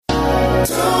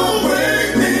Don't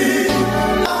wake me,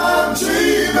 I'm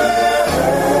dreaming.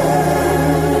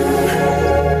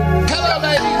 Hello,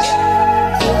 ladies.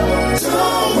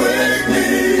 Don't wake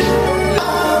me,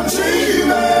 I'm dreaming.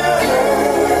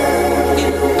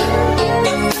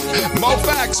 Mo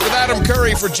Facts with Adam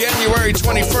Curry for January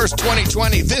 21st,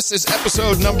 2020. This is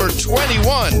episode number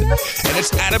 21, and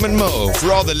it's Adam and Mo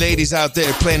for all the ladies out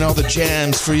there playing all the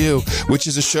jams for you, which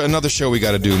is another show we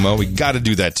got to do, Mo. We got to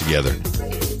do that together.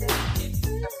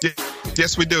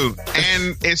 Yes, we do.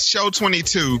 And it's show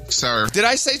 22, sir. Did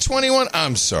I say 21?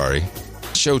 I'm sorry.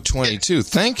 Show 22.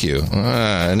 Thank you.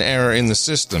 An error in the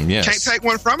system, yes. Can't take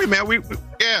one from you, man.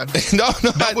 Yeah. No,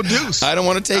 Double deuce. I don't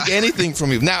want to take anything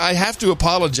from you. Now, I have to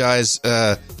apologize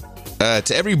to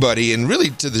everybody, and really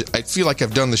I feel like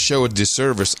I've done the show a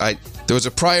disservice. There was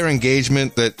a prior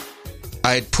engagement that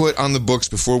I had put on the books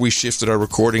before we shifted our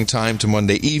recording time to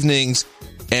Monday evenings,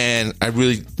 and I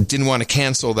really didn't want to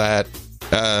cancel that.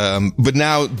 But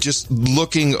now, just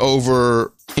looking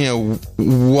over,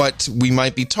 what we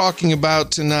might be talking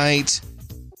about tonight,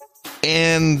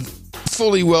 and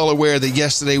fully well aware that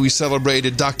yesterday we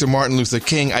celebrated Dr. Martin Luther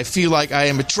King, I feel like I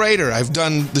am a traitor. I've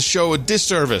done the show a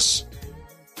disservice.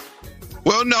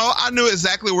 Well, no, I knew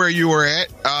exactly where you were at.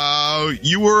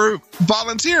 You were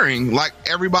volunteering like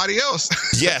everybody else.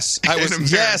 Yes, I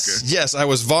was. Yes, I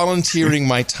was volunteering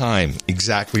my time.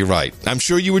 Exactly right. I'm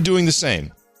sure you were doing the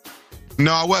same.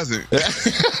 No, I wasn't. All right,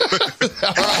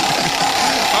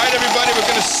 everybody, we're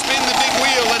going to spin the big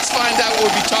wheel. Let's find out what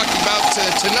we'll be talking about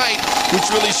tonight, which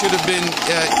really should have been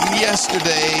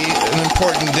yesterday, an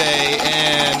important day.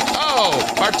 And,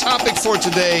 our topic for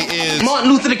today is...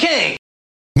 Martin Luther the King.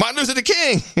 Martin Luther the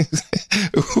King.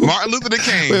 Martin Luther the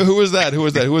King. Wait, who was that? Who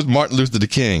was Martin Luther the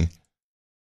King?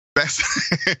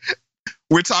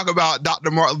 We're talking about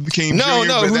Dr. Martin Luther King Jr.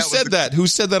 No. Who said that? Who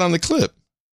said that on the clip?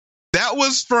 That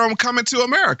was from Coming to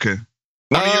America.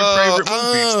 One of your favorite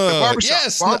movies.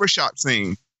 The barbershop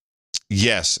scene.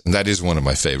 Yes, that is one of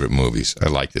my favorite movies. I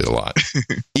liked it a lot.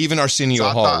 Even Arsenio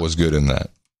Hall was good in that.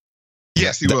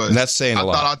 Yes, he was. That's saying a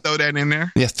lot. I thought I'd throw that in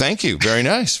there. Yeah, thank you. Very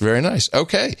nice. Very nice.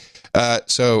 Okay.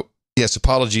 So, yes,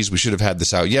 apologies. We should have had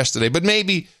this out yesterday. But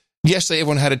maybe yesterday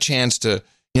everyone had a chance to,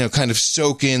 kind of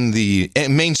soak in the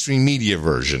mainstream media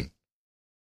version.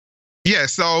 Yeah,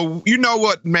 so you know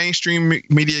what mainstream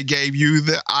media gave you?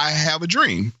 That I have a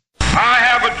dream. I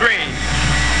have a dream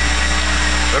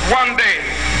that one day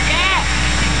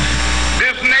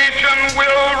this nation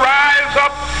will rise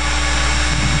up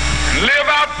and live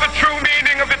out the true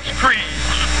meaning of its creed.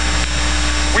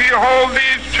 We hold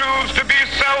these truths to be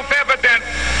self-evident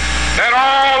that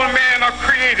all men are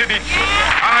created equal.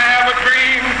 I have a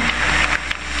dream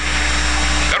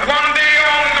that one day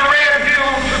on the red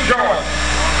hills of Georgia,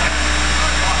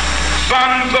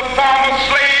 sons of former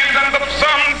slaves and the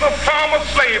sons of former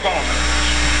slave owners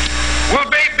will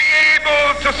they be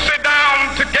able to sit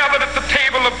down together at the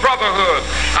table of brotherhood.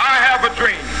 I have a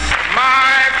dream.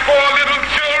 My 4 little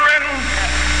children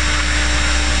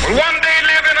will one day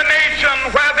live in a nation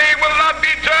where they will not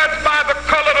be judged by the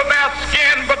color of their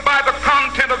skin, but by the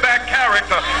content of their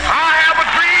character. I have a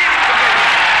dream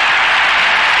today.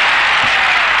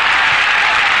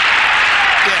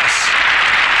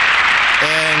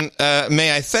 And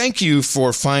may I thank you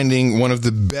for finding one of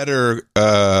the better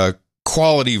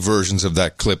quality versions of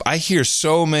that clip. I hear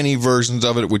so many versions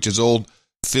of it, which is old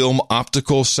film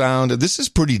optical sound. This is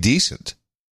pretty decent.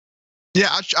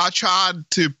 Yeah, I tried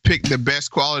to pick the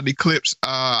best quality clips.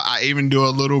 I even do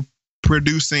a little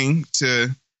producing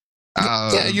to...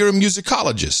 yeah, you're a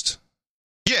musicologist.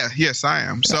 Yeah, yes, I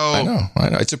am. So I know.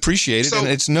 It's appreciated and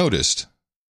it's noticed.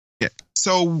 Yeah.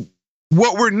 So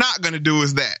what we're not going to do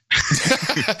is that.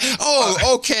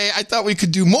 Oh, okay. I thought we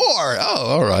could do more. Oh,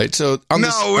 all right. So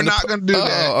we're not going to do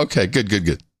that. Oh, okay.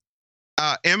 Good.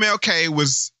 MLK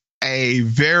was a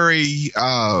very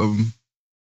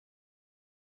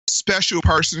special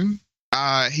person.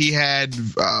 He had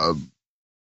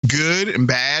good and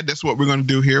bad. That's what we're going to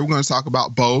do here. We're going to talk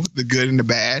about both the good and the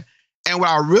bad. And what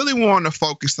I really want to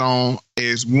focus on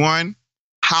is, one,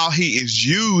 how he is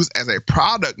used as a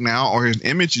product now, or his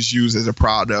image is used as a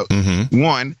product,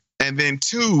 one. And then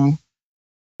two,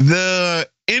 the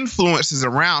influences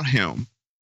around him.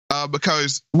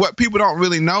 Because what people don't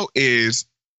really know is,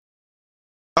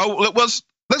 let's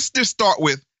just start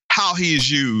with how he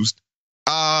is used.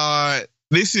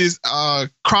 This is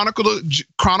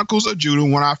Chronicles of Judah,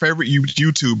 one of our favorite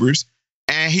YouTubers,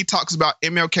 and he talks about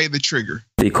MLK the Trigger.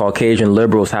 The Caucasian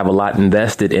liberals have a lot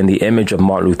invested in the image of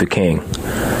Martin Luther King.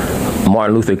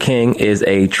 Martin Luther King is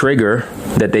a trigger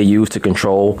that they use to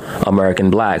control American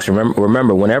blacks.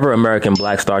 Remember, whenever American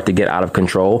blacks start to get out of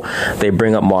control, they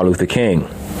bring up Martin Luther King,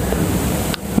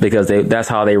 because that's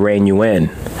how they rein you in.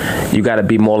 You got to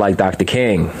be more like Dr.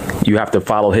 King. You have to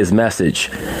follow his message,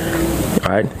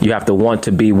 right? You have to want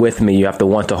to be with me. You have to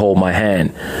want to hold my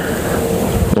hand.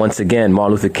 Once again,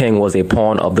 Martin Luther King was a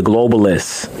pawn of the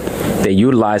globalists. They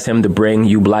utilized him to bring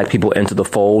you black people into the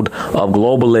fold of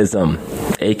globalism,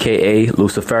 aka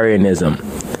Luciferianism.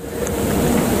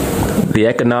 The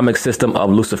economic system of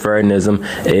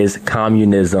Luciferianism is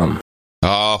communism.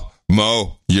 Oh,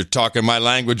 Mo, you're talking my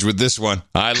language with this one.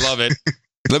 I love it.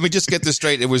 Let me just get this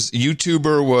straight. It was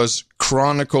YouTuber was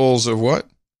Chronicles of what?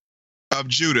 Of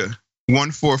Judah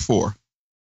 144.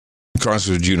 Chronicles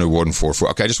of Judah 144.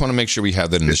 Okay, I just want to make sure we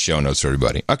have that in the show notes for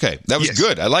everybody. Okay, that was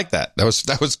good. I like that. That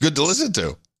was good to listen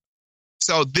to.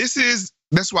 So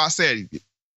that's why I said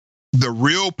the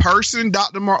real person,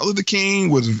 Dr. Martin Luther King,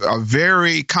 was a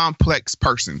very complex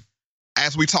person.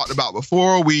 As we talked about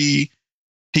before, he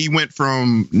went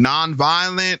from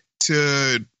nonviolent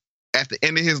to, at the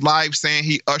end of his life, saying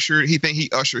he ushered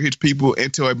his people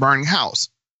into a burning house.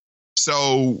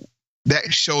 So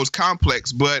that shows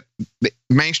complex, but the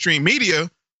mainstream media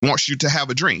wants you to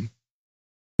have a dream.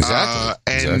 Exactly.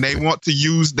 And they want to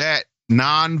use that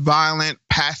nonviolent,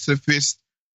 pacifist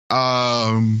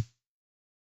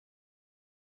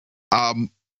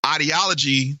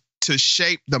ideology to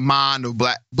shape the mind of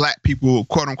black people,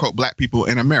 quote unquote, black people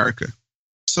in America.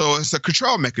 So it's a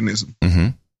control mechanism. Mm-hmm.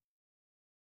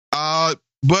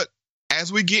 But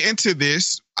as we get into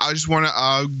this, I just want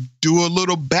to do a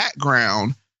little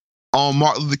background on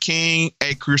Martin Luther King,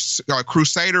 a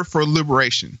crusader for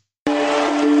liberation.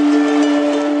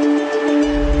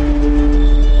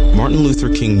 Martin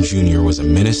Luther King Jr. was a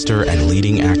minister and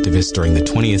leading activist during the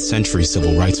 20th century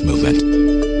civil rights movement.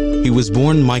 He was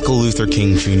born Michael Luther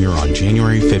King Jr. on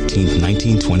January 15,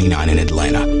 1929 in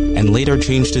Atlanta, and later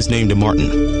changed his name to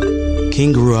Martin.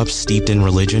 King grew up steeped in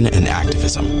religion and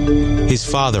activism. His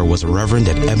father was a reverend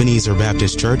at Ebenezer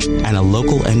Baptist Church and a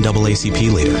local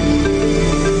NAACP leader.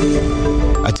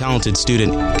 A talented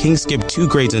student, King skipped 2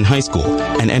 grades in high school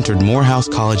and entered Morehouse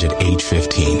College at age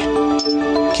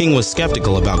 15. King was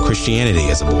skeptical about Christianity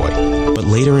as a boy, but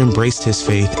later embraced his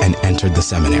faith and entered the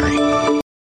seminary.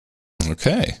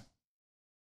 Okay.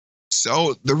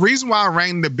 So the reason why I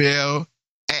rang the bell,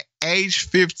 at age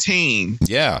 15,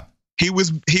 yeah, he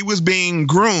was being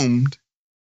groomed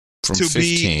from to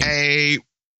 15. be a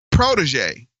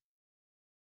protege.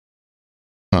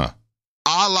 Huh.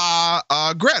 A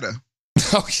la Greta.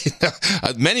 Oh, yeah.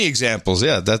 Many examples.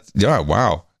 Yeah.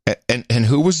 Wow. And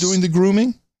who was doing the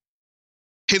grooming?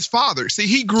 His father. See,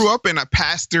 he grew up in a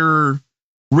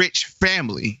pastor-rich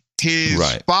family. His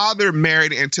father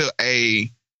married into a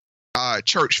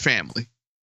church family.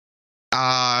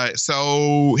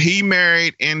 So he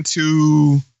married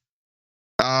into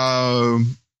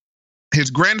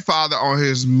his grandfather on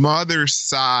his mother's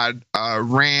side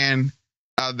ran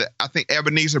I think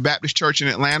Ebenezer Baptist Church in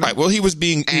Atlanta. Right. Well, he was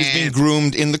being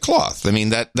groomed in the cloth. I mean,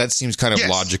 that seems kind of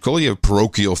logical. You have a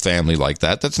parochial family like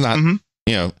that. That's not,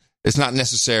 it's not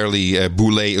necessarily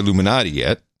Boule Illuminati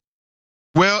yet.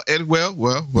 Well.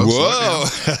 Whoa!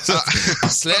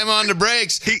 Slam on the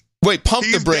brakes. Pump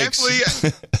the brakes.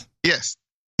 Yes,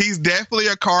 he's definitely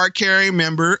a card-carrying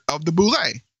member of the Boule.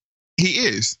 He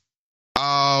is.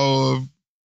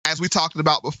 As we talked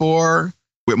about before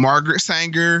with Margaret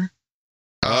Sanger.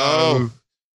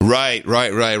 Right.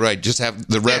 Just have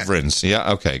the reverends.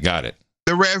 Yeah. Okay. Got it.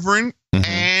 The reverend.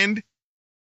 And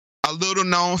a little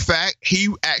known fact, he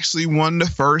actually won the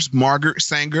first Margaret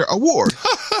Sanger Award.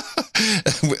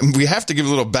 We have to give a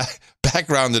little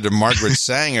background to the Margaret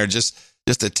Sanger, just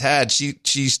a tad.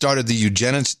 She started the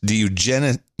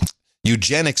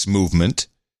eugenics movement,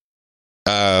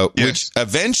 which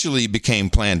eventually became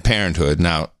Planned Parenthood.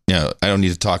 Now, I don't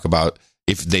need to talk about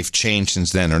if they've changed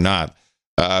since then or not.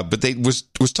 But they was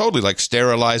totally like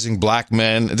sterilizing black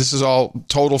men. This is all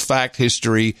total fact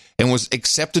history and was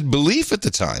accepted belief at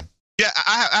the time. Yeah,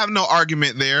 I have no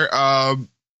argument there.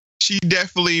 She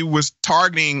definitely was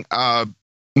targeting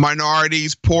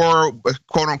minorities, poor,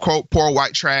 quote unquote, poor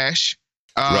white trash,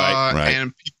 right.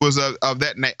 And peoples of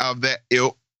that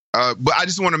ilk. But I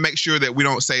just want to make sure that we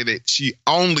don't say that she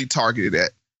only targeted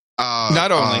at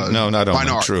not only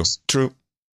minorities. True,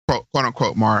 quote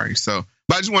unquote Mari. So.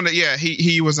 But I just wanted,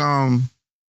 he was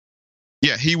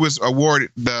he was awarded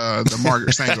the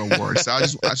Margaret Sanger Award. So I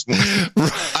just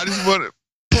want to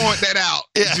point that out,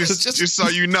 just so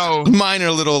you know.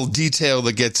 Minor little detail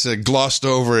that gets glossed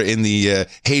over in the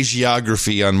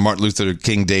hagiography on Martin Luther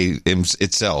King Day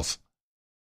itself.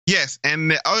 Yes,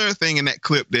 and the other thing in that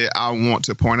clip that I want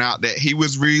to point out, that he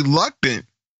was reluctant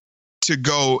to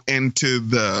go into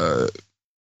the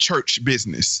church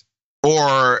business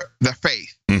or the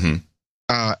faith,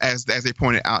 as they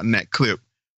pointed out in that clip.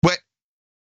 But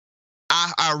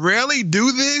I rarely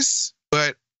do this,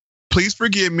 but please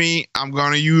forgive me. I'm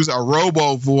going to use a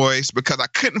robo voice because I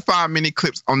couldn't find many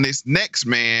clips on this next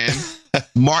man,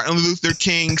 Martin Luther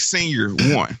King Sr.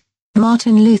 One.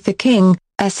 Martin Luther King,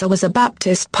 Sr. was a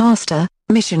Baptist pastor,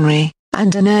 missionary,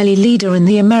 and an early leader in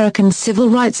the American Civil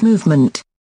Rights Movement.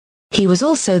 He was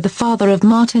also the father of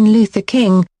Martin Luther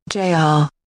King, Jr.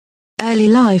 Early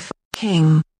life: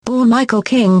 King, born Michael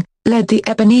King, led the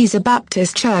Ebenezer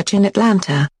Baptist Church in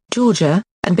Atlanta, Georgia,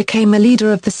 and became a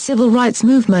leader of the Civil Rights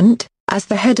Movement, as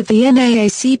the head of the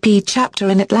NAACP chapter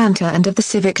in Atlanta and of the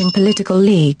Civic and Political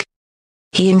League.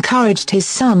 He encouraged his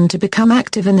son to become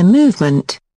active in the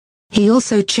movement. He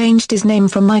also changed his name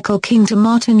from Michael King to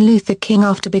Martin Luther King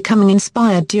after becoming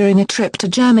inspired during a trip to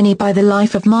Germany by the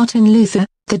life of Martin Luther,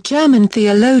 the German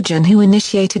theologian who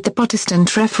initiated the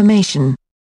Protestant Reformation.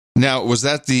 Now, was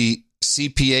that the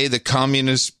CPA, the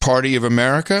Communist Party of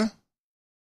America?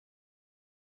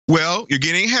 Well, you're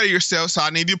getting ahead of yourself, so I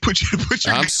need to put your.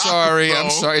 I'm sorry.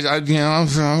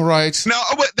 All right. No,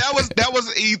 but that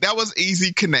was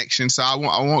easy connection. So I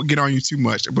won't get on you too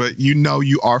much. But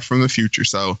you are from the future,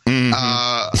 so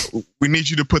we need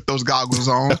you to put those goggles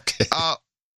on. Okay.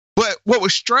 But what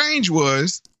was strange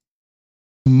was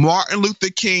Martin Luther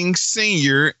King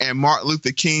Sr. and Martin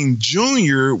Luther King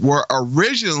Jr. were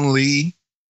originally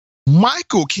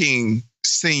Michael King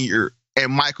Sr.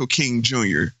 and Michael King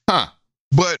Jr. Huh.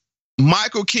 But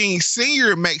Michael King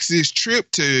Sr. makes this trip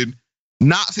to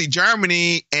Nazi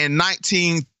Germany in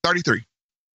 1933.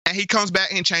 And he comes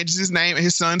back and changes his name and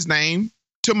his son's name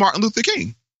to Martin Luther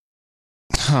King.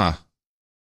 Huh.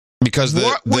 Because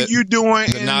what were you doing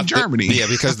in Germany?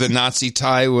 Because the Nazi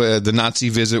the Nazi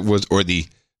visit was, or the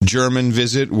German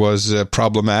visit was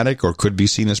problematic, or could be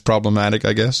seen as problematic,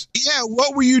 I guess. Yeah,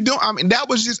 what were you doing? I mean, that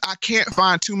was just, I can't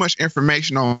find too much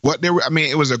information on what they were. I mean,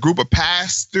 it was a group of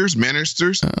pastors,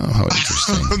 ministers how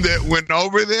interesting. that went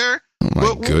over there.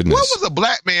 Oh, my goodness. What was a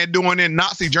black man doing in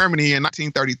Nazi Germany in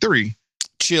 1933?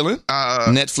 Chilling.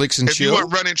 Netflix and if chill. You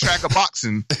weren't running track of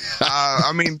boxing.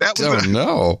 I mean, that was.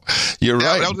 No, you're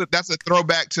right. That's a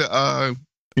throwback to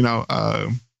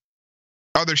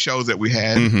other shows that we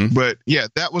had. But yeah,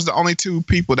 that was the only two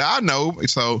people that I know.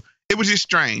 So it was just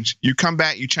strange. You come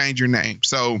back, you change your name.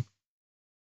 So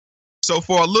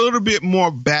for a little bit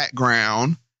more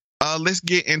background, let's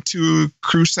get into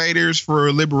Crusaders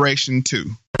for Liberation 2.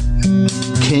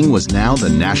 King was now the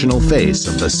national face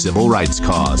of the civil rights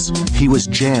cause. He was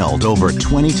jailed over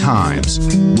 20 times,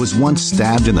 was once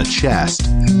stabbed in the chest,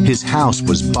 his house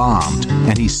was bombed,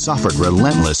 and he suffered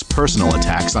relentless personal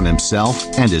attacks on himself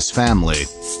and his family.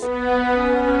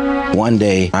 One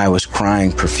day, I was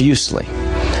crying profusely,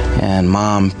 and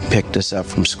Mom picked us up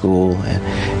from school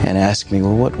and asked me,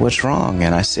 well, what's wrong?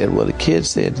 And I said, well, the kid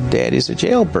said, Daddy's a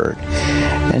jailbird.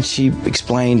 And she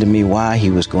explained to me why he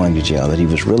was going to jail, that he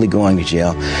was really going to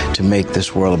jail to make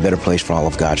this world a better place for all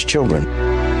of God's children.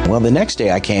 Well, the next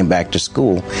day I came back to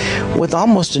school with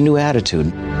almost a new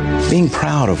attitude, being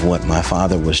proud of what my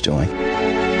father was doing.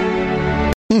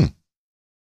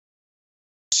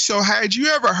 So had you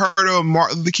ever heard of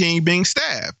Martin Luther King being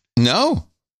stabbed? No.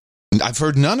 I've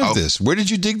heard none of this. Where did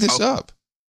you dig this up?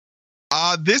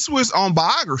 This was on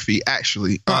Biography,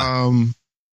 actually.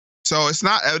 So it's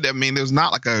not, I mean, there's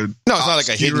not like a... No, it's not like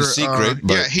a hidden secret.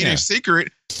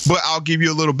 Secret. But I'll give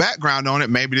you a little background on it.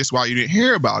 Maybe that's why you didn't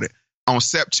hear about it. On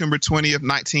September 20th,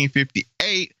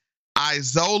 1958,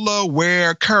 Izola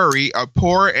Ware Curry, a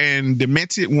poor and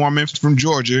demented woman from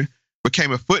Georgia,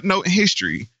 became a footnote in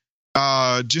history.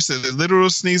 Just a literal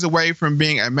sneeze away from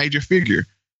being a major figure.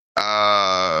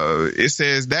 It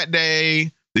says that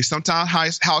day, the sometime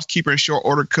housekeeper and short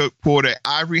order cook pulled an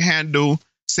ivory handle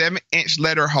 7-inch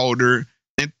letter holder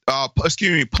and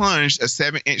plunged a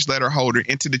 7-inch letter holder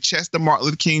into the chest of Martin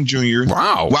Luther King Jr.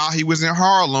 Wow. While he was in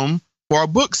Harlem for a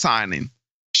book signing.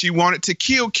 She wanted to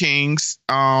kill King's,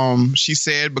 she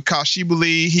said, because she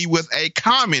believed he was a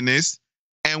communist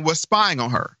and was spying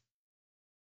on her.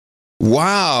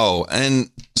 Wow. And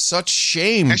such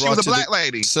shame. And she was a black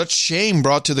lady. Such shame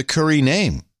brought to the Curry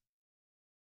name.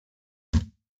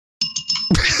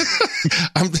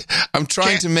 I'm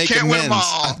trying to make amends.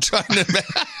 I'm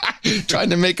trying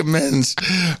to make amends.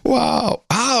 Wow.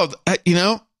 I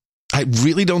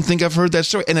really don't think I've heard that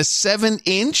story. And a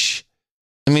 7-inch?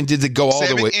 I mean, did it go all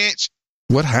the way? 7-inch.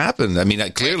 What happened? I mean,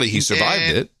 clearly he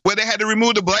survived it. Well, they had to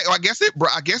remove the blade. I guess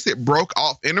it broke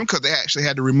off in him because they actually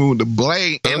had to remove the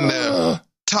blade in the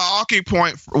talking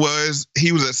point was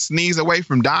he was a sneeze away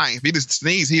from dying. If he just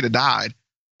sneezed, he'd have died.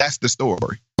 That's the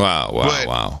story.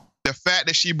 Wow. The fact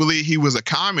that she believed he was a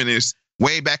communist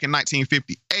way back in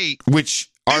 1958, which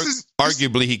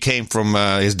arguably he came from,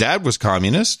 his dad was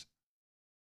communist.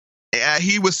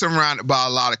 He was surrounded by a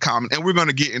lot of communists, and we're going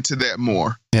to get into that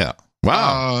more. Yeah.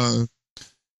 Wow.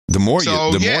 The more you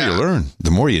learn,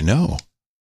 the more you know.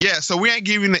 Yeah, so we ain't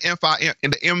giving the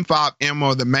M5M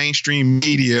or the mainstream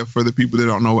media for the people that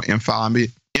don't know what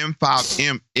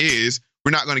M5M is.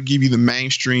 We're not going to give you the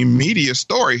mainstream media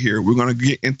story here. We're going to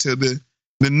get into the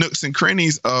nooks and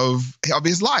crannies of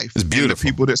his life. It's beautiful. And the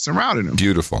people that surrounded him.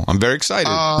 Beautiful. I'm very excited.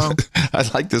 I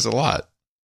like this a lot.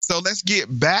 So let's get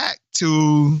back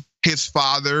to his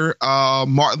father,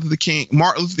 Martin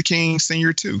Luther King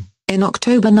Sr. too. In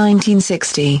October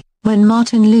 1960, when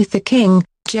Martin Luther King,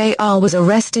 Jr. was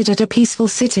arrested at a peaceful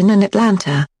sit-in in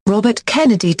Atlanta, Robert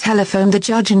Kennedy telephoned the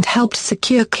judge and helped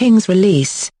secure King's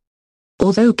release.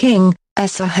 Although King,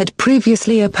 Sr. had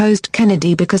previously opposed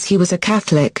Kennedy because he was a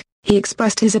Catholic, he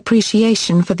expressed his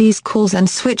appreciation for these calls and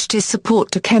switched his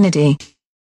support to Kennedy.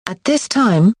 At this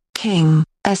time, King,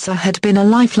 Sr. had been a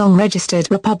lifelong registered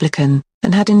Republican,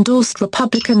 and had endorsed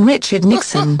Republican Richard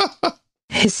Nixon.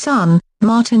 His son,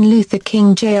 Martin Luther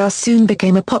King Jr. soon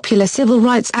became a popular civil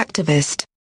rights activist.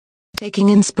 Taking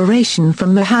inspiration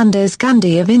from Mohandas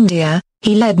Gandhi of India,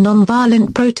 he led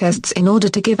nonviolent protests in order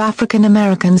to give African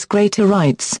Americans greater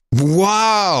rights.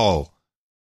 Wow!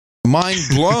 Mind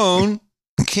blown.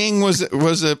 King was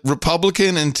a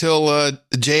Republican until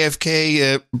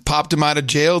JFK popped him out of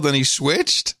jail, then he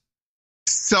switched?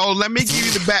 So let me give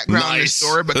you the background of this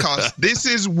story, because this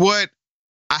is what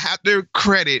I have to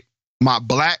credit my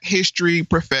Black history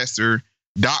professor,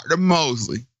 Dr.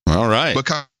 Mosley. All right.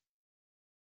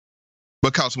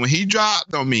 Because when he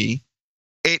dropped on me,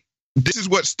 this is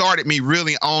what started me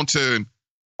really on to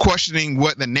questioning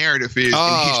what the narrative is in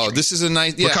history. This is a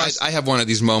nice... Yeah, I have one of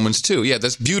these moments too. Yeah,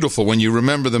 that's beautiful. When you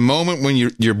remember the moment when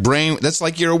your brain... That's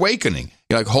like your awakening.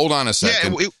 You're like, hold on a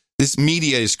second. Yeah, this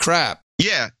media is crap.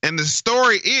 Yeah, and the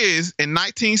story is, in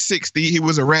 1960, he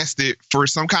was arrested for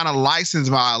some kind of license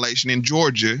violation in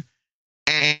Georgia.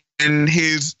 And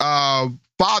his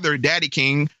father, Daddy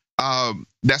King,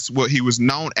 that's what he was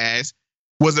known as,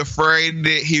 was afraid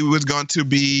that he was going to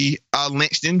be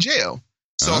lynched in jail.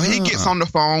 So he gets on the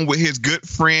phone with his good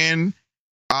friend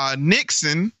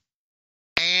Nixon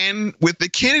and with the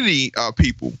Kennedy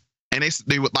people. And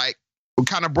they would like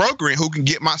kind of brokering who can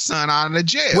get my son out of the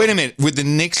jail. Wait a minute, with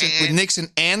Nixon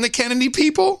and the Kennedy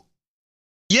people?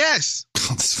 Yes. Oh,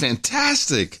 that's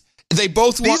fantastic. They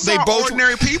both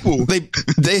ordinary people. They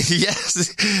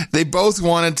both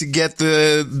wanted to get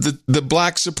the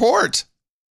black support.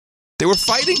 They were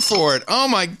fighting for it. Oh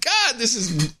my God, this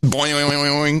is boing, boing,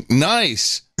 boing, boing.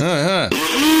 Nice.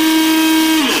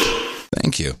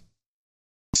 Thank you.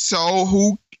 So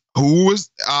who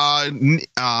was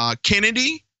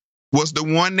Kennedy was the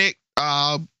one that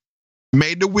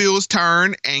made the wheels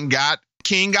turn and got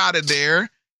King out of there.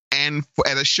 And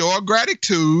as a show of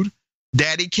gratitude,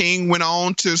 Daddy King went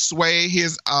on to sway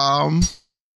his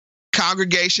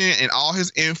congregation and all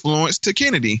his influence to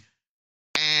Kennedy.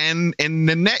 And in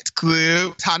the next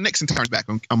clip, how Nixon turns back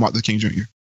on Martin Luther King Jr.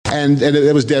 And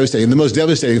it was devastating. The most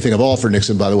devastating thing of all for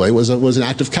Nixon, by the way, was an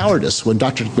act of cowardice. When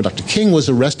Dr. King was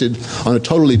arrested on a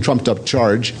totally trumped-up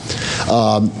charge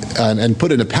and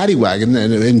put in a paddy wagon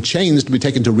and in chains to be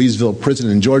taken to Reedsville Prison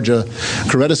in Georgia,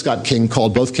 Coretta Scott King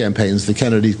called both campaigns, the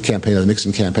Kennedy campaign and the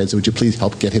Nixon campaign, said, would you please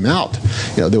help get him out?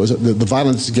 You know, there was the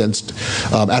violence against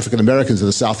African Americans in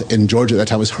the South in Georgia at that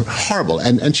time was horrible,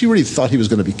 and she really thought he was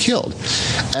going to be killed.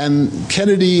 And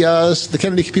the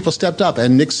Kennedy people stepped up,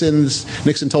 and Nixon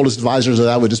told his advisors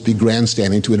that would just be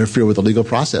grandstanding to interfere with the legal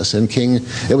process. And King,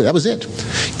 that was it.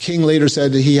 King later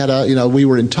said that he had we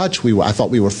were in touch. I thought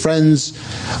we were friends,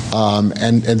 and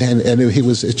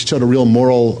it showed a real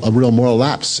moral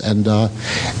lapse. And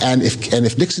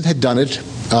if Nixon had done it,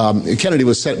 Kennedy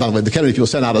was sent. By the way, the Kennedy people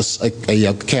sent out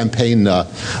a campaign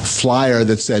flyer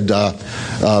that said,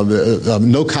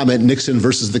 "No comment, Nixon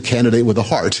versus the candidate with a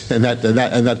heart." And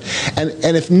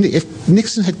if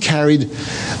Nixon had carried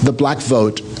the black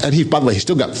vote, and by the way, he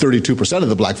still got 32% of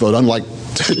the black vote, unlike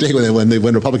today when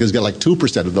Republicans get like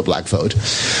 2% of the black vote.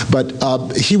 But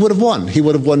he would have won.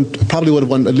 Probably would have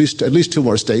won at least two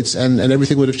more states, and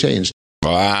everything would have changed.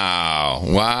 Wow.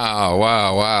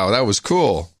 That was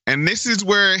cool. And this is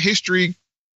where history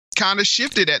kind of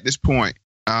shifted at this point.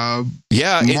 In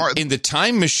the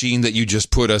time machine that you just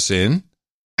put us in.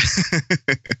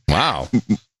 Wow.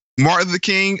 Martin Luther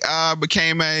King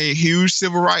became a huge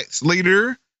civil rights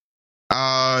leader.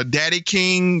 Daddy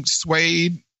King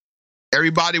swayed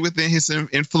everybody within his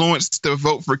influence to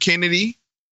vote for Kennedy.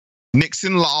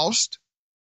 Nixon lost.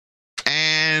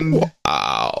 And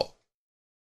wow.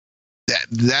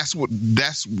 That's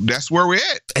where we're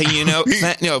at. Hey,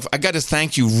 I got to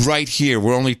thank you right here.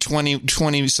 We're only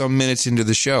 20 some minutes into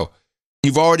the show.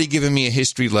 You've already given me a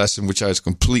history lesson, which I was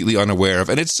completely unaware of.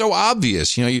 And it's so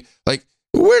obvious, where did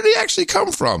he actually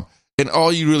come from? And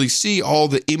all you really see, all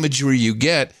the imagery you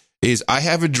get is, I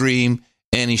have a dream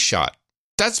and he's shot.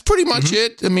 That's pretty much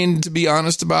it. I mean, to be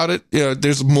honest about it,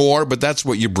 there's more, but that's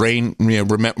what your brain,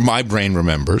 my brain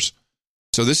remembers.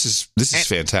 So this is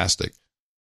fantastic.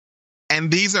 And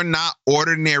these are not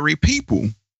ordinary people.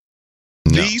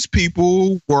 No. These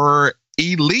people were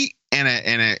elite in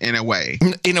a way.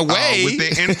 In a way, with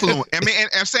their influence. I mean,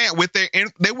 I'm saying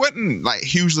they wasn't like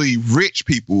hugely rich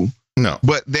people. No,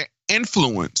 but their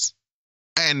influence,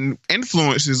 and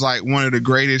influence is like one of the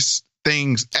greatest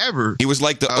things ever. He was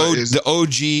like the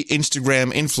OG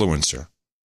Instagram influencer.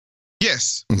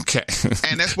 Yes. Okay.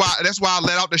 And that's why I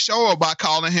let out the show by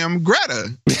calling him Greta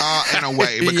in a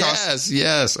way, because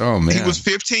yes. Oh man, he was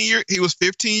 15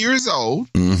 years old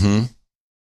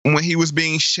when he was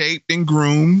being shaped and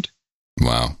groomed.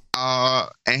 Wow.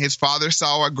 And his father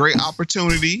saw a great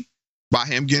opportunity by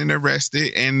him getting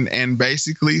arrested and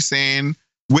basically saying,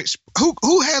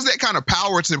 who has that kind of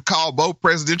power to call both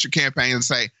presidential campaigns and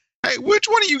say, hey, which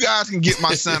one of you guys can get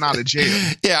my son out of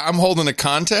jail? Yeah, I'm holding a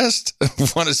contest.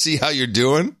 Want to see how you're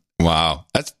doing? Wow.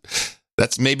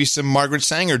 That's maybe some Margaret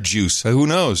Sanger juice. Who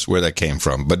knows where that came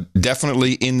from, but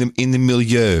definitely in the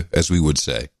milieu, as we would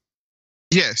say.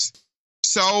 Yes.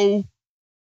 So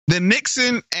the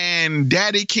Nixon and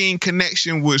Daddy King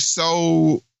connection was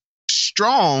so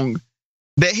strong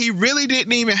that he really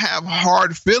didn't even have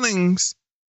hard feelings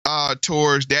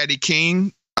towards Daddy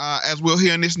King. As we'll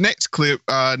hear in this next clip,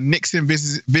 Nixon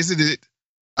visited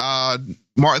Martin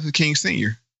Luther King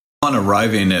Sr. On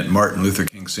arriving at Martin Luther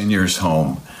King Sr.'s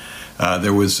home,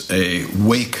 there was a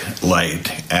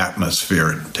wake-like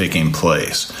atmosphere taking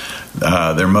place.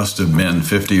 There must have been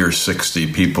 50 or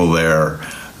 60 people there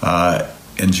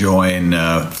enjoying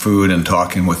food and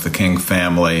talking with the King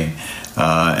family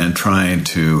and trying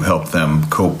to help them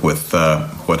cope with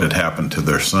what had happened to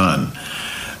their son.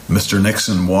 Mr.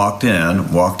 Nixon walked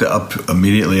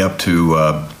immediately up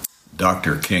to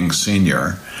Dr. King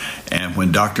Sr., and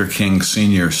when Dr. King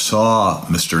Sr. saw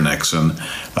Mr. Nixon,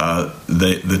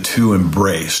 the two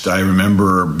embraced. I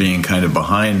remember being kind of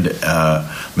behind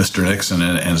Mr. Nixon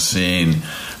and seeing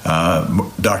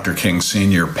Dr. King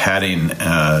Sr. patting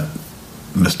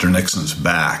Mr. Nixon's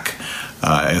back.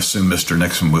 I assume Mr.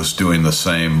 Nixon was doing the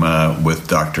same with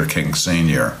Dr. King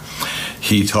Sr.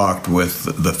 He talked with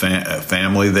the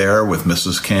family there, with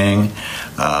Mrs. King,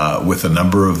 with a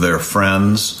number of their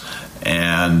friends,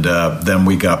 and then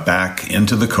we got back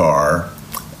into the car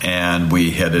and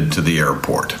we headed to the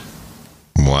airport.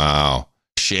 Wow.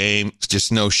 Shame.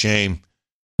 Just no shame.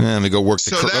 Let me go work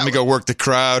the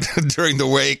crowd during the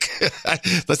wake. I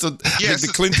think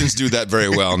the Clintons do that very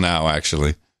well now,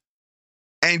 actually.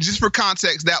 And just for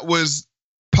context, that was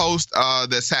post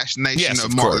the assassination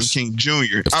of Martin Luther King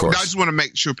Jr. I just want to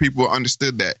make sure people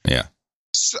understood that. Yeah.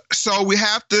 So we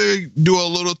have to do a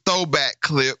little throwback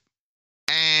clip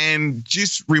and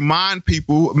just remind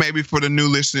people, maybe for the new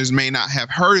listeners may not have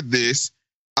heard this,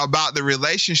 about the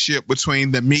relationship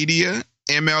between the media,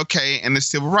 MLK, and the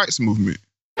civil rights movement.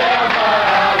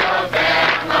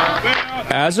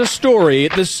 As a story,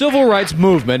 the civil rights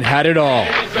movement had it all.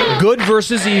 Good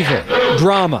versus evil,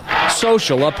 drama,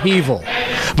 social upheaval.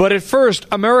 But at first,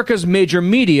 America's major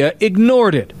media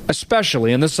ignored it,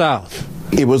 especially in the South.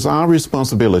 It was our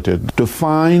responsibility to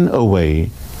find a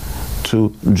way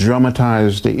to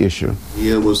dramatize the issue.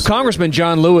 Congressman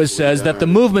John Lewis says that the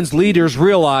movement's leaders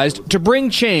realized to bring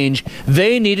change,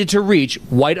 they needed to reach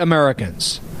white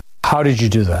Americans. How did you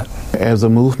do that? As a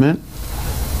movement,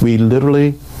 we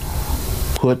literally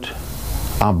put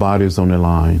our bodies on the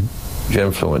line.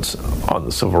 Influence on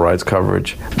the civil rights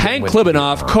coverage. Hank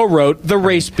Klibanoff co-wrote The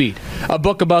Race Beat, a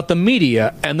book about the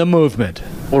media and the movement.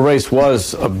 Well, race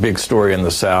was a big story in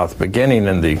the South beginning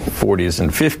in the 40s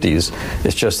and 50s.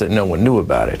 It's just that no one knew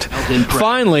about it.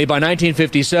 Finally, by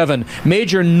 1957,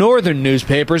 major northern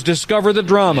newspapers discovered the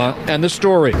drama and the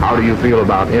story. How do you feel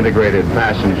about integrated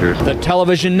passengers? The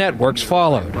television networks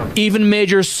followed. Even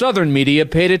major southern media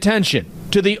paid attention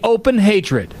to the open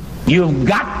hatred. You've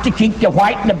got to keep the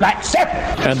white and the black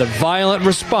separate. And the violent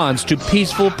response to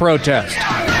peaceful protest.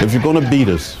 If you're going to beat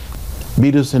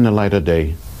us in the light of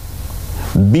day.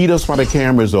 Beat us while the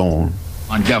camera's on.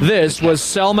 This was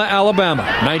Selma, Alabama,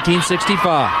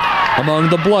 1965. Among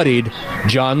the bloodied,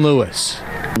 John Lewis.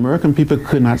 American people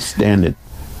could not stand it.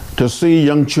 to see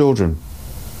young children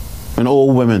and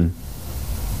old women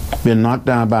being knocked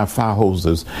down by fire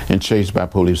hoses and chased by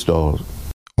police dogs.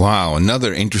 Wow,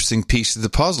 another interesting piece of the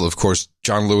puzzle. Of course,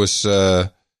 John Lewis,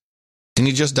 didn't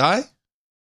he just die?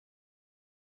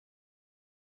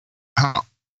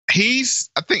 He's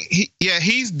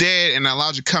dead, and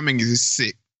Elijah Cummings is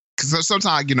sick. Because sometimes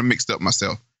I get them mixed up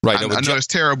myself. Right. I know it's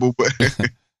terrible, but,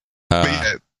 but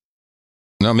yeah.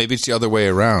 No, maybe it's the other way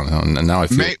around. Now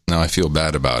I feel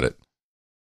bad about it.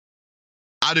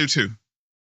 I do too.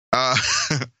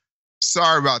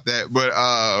 Sorry about that, but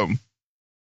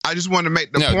I just want to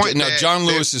make the point. No, John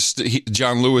Lewis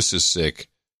is sick.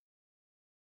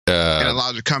 And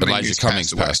Elijah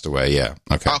Cummings passed away. Yeah.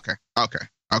 Okay.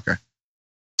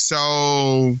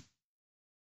 So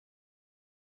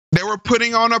they were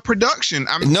putting on a production.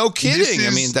 No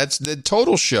kidding. That's the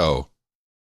total show.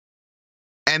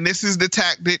 And this is the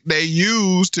tactic they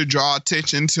use to draw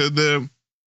attention to the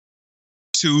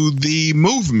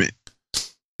movement.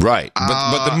 Right.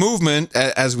 But the movement,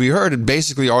 as we heard, had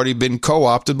basically already been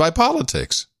co-opted by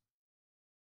politics.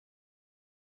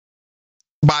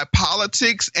 By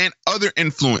politics and other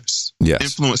influences.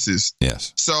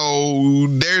 Yes. So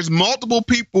there's multiple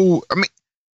people. I mean,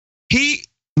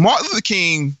 Martin Luther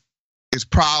King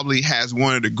probably has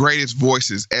one of the greatest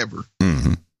voices ever.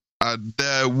 Mm-hmm.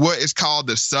 What is called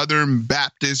the Southern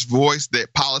Baptist voice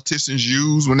that politicians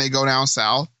use when they go down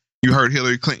south. You heard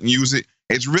Hillary Clinton use it.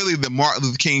 It's really the Martin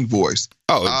Luther King voice.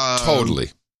 Oh, totally.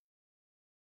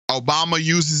 Obama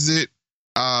uses it.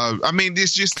 I mean,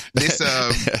 this is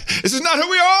not who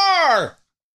we are.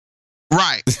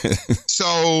 Right.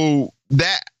 So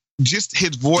that just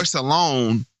his voice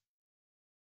alone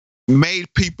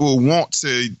made people want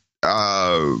to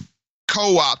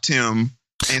co-opt him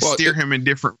and steer him in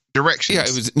different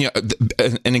directions. Yeah, it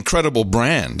was an incredible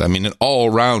brand. I mean, an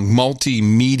all-around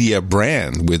multimedia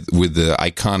brand with the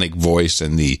iconic voice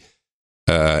and the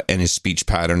and his speech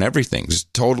pattern, everything.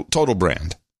 Just total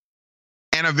brand.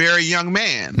 And a very young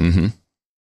man. Mm-hmm.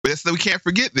 But we can't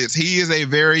forget this. He is a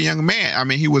very young man. I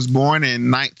mean, he was born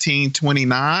in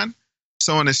 1929.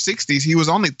 So in the 60s, he was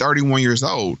only 31 years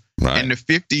old. Right. In the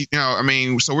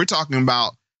 50s, so we're talking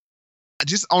about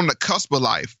just on the cusp of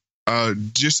life.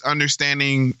 Just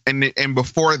understanding, and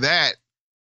before that,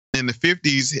 in the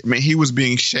 50s, I mean, he was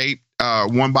being shaped,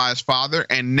 one by his father,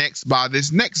 and next by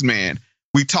this next man.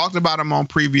 We talked about him on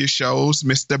previous shows,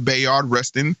 Mr. Bayard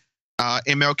Rustin,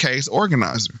 MLK's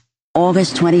organizer.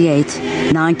 August 28,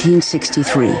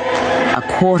 1963,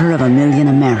 250,000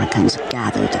 Americans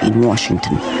gathered in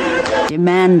Washington,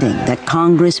 demanding that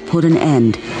Congress put an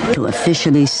end to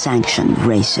officially sanctioned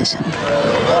racism.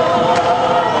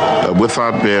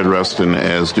 Without Bayard Rustin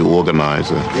as the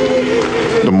organizer,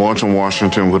 the March on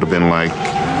Washington would have been like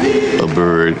a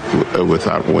bird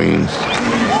without wings.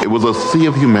 It was a sea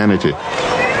of humanity.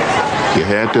 He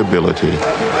had the ability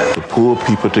to pull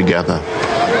people together.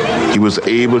 He was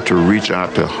able to reach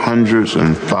out to hundreds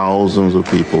and thousands of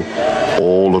people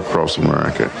all across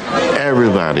America.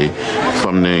 Everybody,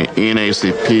 from the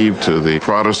NAACP to the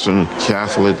Protestant,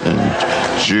 Catholic,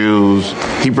 and Jews.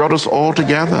 He brought us all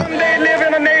together. They live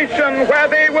in a nation where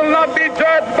they will not be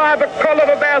judged by the color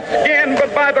of their skin,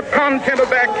 but by the content of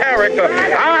their character.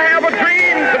 I have a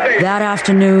dream today. That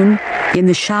afternoon, in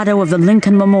the shadow of the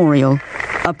Lincoln Memorial,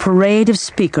 a parade of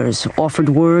speakers offered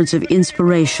words of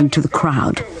inspiration to the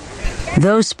crowd.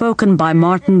 Those spoken by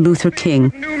Martin Luther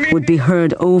King would be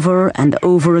heard over and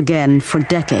over again for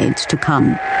decades to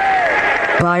come.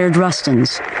 Bayard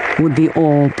Rustin's would be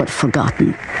all but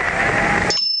forgotten.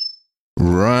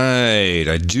 Right.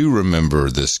 I do remember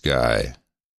this guy.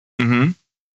 Mm-hmm.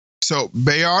 So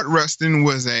Bayard Rustin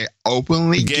was a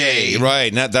openly gay.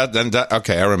 Right. That,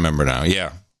 okay, I remember now.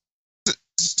 Yeah.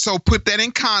 So put that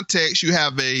in context. You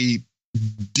have a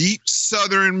deep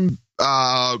Southern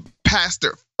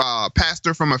pastor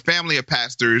from a family of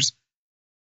pastors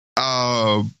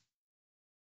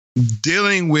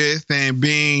dealing with and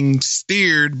being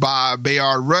steered by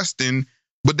Bayard Rustin,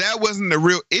 but that wasn't the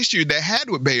real issue they had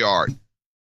with Bayard.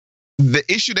 The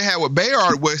issue they had with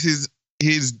Bayard was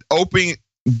his open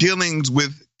dealings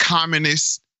with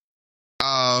communist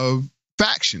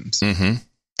factions. Mm-hmm.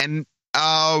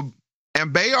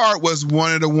 And Bayard was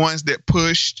one of the ones that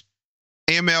pushed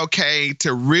MLK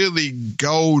to really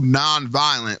go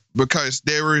nonviolent, because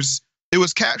it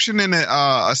was captured in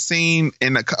a scene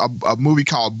in a movie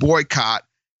called Boycott,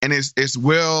 and it's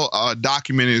well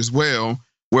documented as well,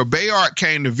 where Bayard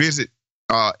came to visit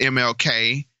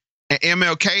MLK, and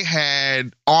MLK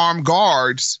had armed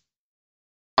guards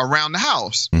around the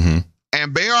house. Mm-hmm.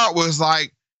 And Bayard was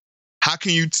like, how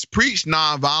can you preach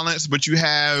nonviolence, but you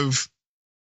have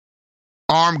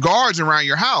armed guards around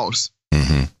your house.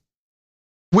 Mm-hmm.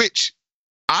 Which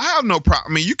I have no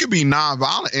problem. I mean, you could be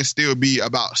nonviolent and still be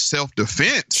about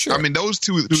self-defense. Sure. I mean, those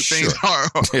two things are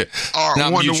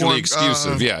not one-to-one, mutually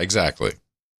exclusive. Yeah, exactly.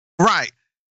 Right.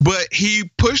 But he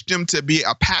pushed him to be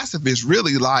a pacifist,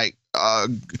 really, like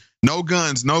no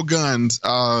guns, no guns.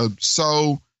 But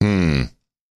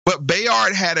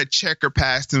Bayard had a checker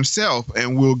past himself,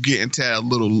 and we'll get into that a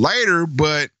little later.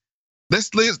 But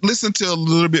let's listen to a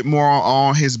little bit more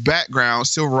on his background,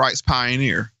 civil rights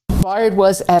pioneer. Bayard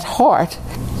was at heart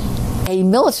a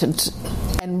militant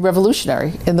and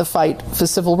revolutionary in the fight for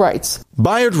civil rights.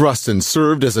 Bayard Rustin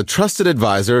served as a trusted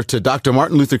advisor to Dr.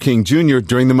 Martin Luther King Jr.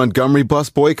 during the Montgomery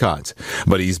bus boycott,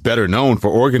 but he's better known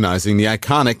for organizing the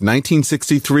iconic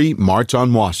 1963 March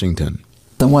on Washington.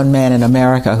 The one man in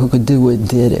America who could do it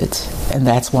did it, and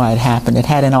that's why it happened. It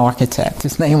had an architect.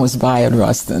 His name was Bayard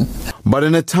Rustin. But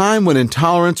in a time when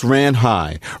intolerance ran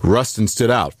high, Rustin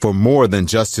stood out for more than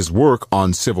just his work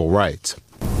on civil rights.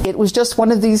 It was just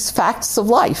one of these facts of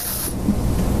life.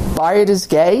 Bayard is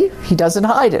gay. He doesn't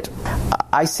hide it.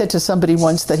 I said to somebody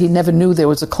once that he never knew there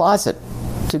was a closet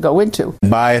to go into.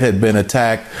 Bayard had been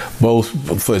attacked both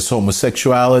for his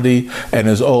homosexuality and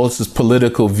his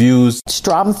political views.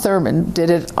 Strom Thurmond did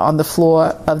it on the floor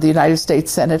of the United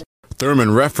States Senate.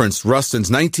 Thurmond referenced Rustin's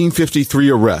 1953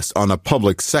 arrest on a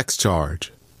public sex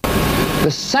charge.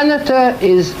 The senator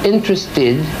is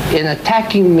interested in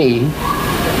attacking me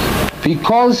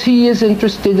because he is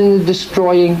interested in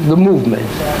destroying the movement.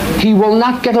 He will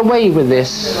not get away with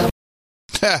this.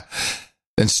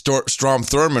 And Strom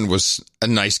Thurmond was a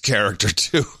nice character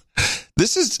too.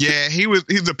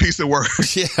 He's a piece of work.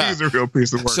 Yeah, he's a real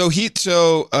piece of work.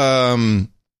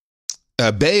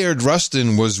 Bayard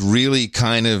Rustin was really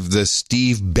kind of the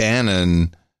Steve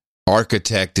Bannon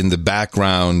architect in the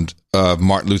background of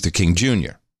Martin Luther King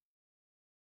Jr.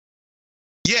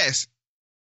 Yes,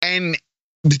 and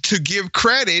to give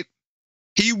credit,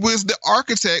 he was the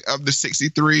architect of the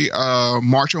 '63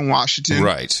 March on Washington.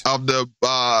 Right.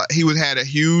 He had a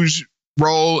huge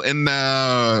role in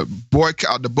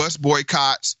the bus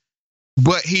boycotts,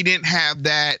 but he didn't have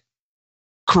that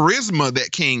charisma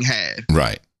that King had.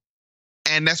 Right.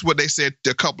 And that's what they said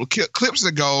a couple of clips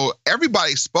ago.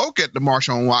 Everybody spoke at the March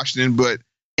on Washington, but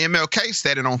MLK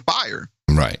set it on fire.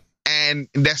 Right. And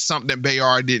that's something that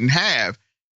Bayard didn't have.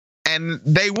 And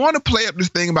they want to play up this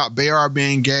thing about Bayard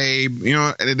being gay, and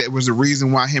that was the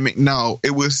reason why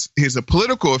it was his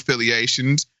political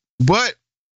affiliations. But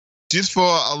just for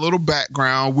a little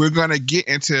background, we're going to get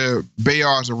into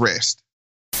Bayard's arrest.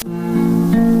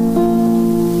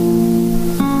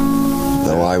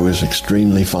 Though I was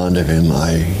extremely fond of him,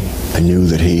 I knew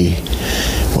that he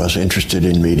was interested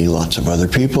in meeting lots of other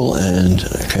people, and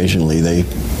occasionally they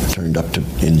turned up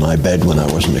in my bed when I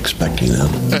wasn't expecting them.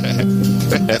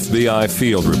 FBI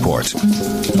Field Report.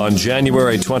 On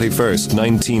January 21st,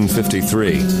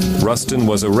 1953, Rustin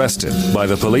was arrested by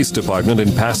the police department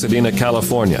in Pasadena,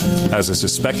 California, as a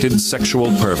suspected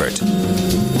sexual pervert.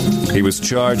 He was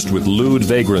charged with lewd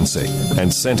vagrancy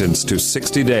and sentenced to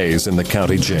 60 days in the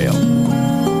county jail.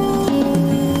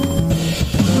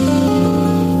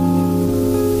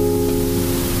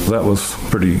 That was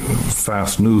pretty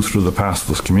fast news through the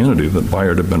pacifist community that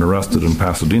Bayard had been arrested in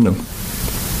Pasadena.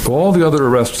 All the other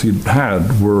arrests he'd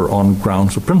had were on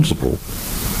grounds of principle.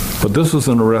 But this was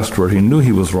an arrest where he knew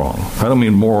he was wrong. I don't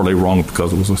mean morally wrong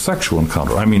because it was a sexual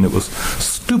encounter. I mean it was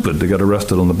stupid to get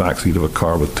arrested on the backseat of a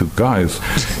car with two guys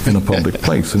in a public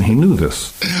place, and he knew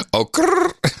this. Oh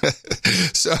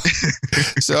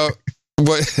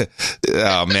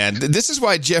man, this is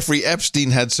why Jeffrey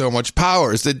Epstein had so much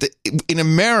power. Is that in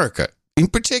America, in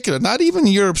particular, not even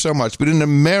Europe so much, but in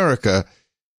America,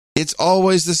 it's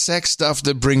always the sex stuff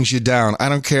that brings you down. I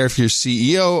don't care if you're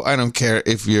CEO. I don't care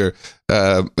if you're,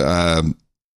 if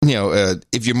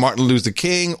you're Martin Luther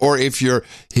King or if you're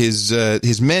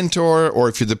his mentor or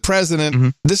if you're the president. Mm-hmm.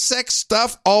 The sex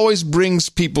stuff always brings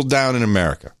people down in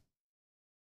America.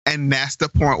 And that's the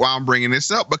point why I'm bringing this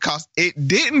up, because it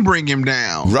didn't bring him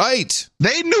down. Right.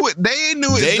 They knew it. They knew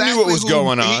what was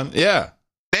going on. Yeah.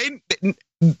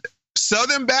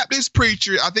 Southern Baptist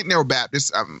preachers, I think they were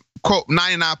Baptists, quote,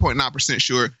 99.9%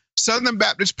 sure. Southern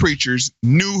Baptist preachers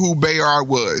knew who Bayard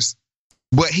was,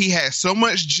 but he had so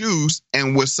much juice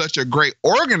and was such a great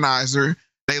organizer,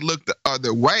 they looked the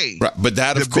other way. Right. But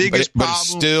that, of course, but it's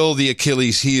still the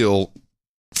Achilles heel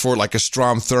for like a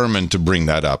Strom Thurmond to bring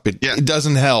that up. It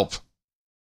doesn't help.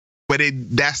 But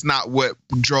that's not what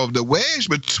drove the wedge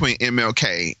between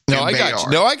MLK and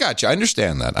Bayard. I got you. I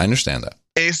understand that.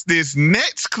 It's this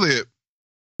next clip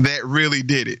that really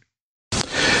did it.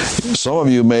 Some of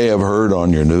you may have heard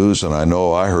on your news, and I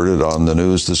know I heard it on the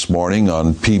news this morning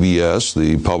on PBS,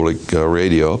 the public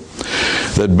radio,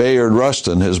 that Bayard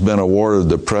Rustin has been awarded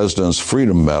the President's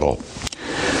Freedom Medal.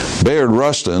 Bayard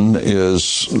Rustin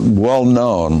is well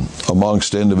known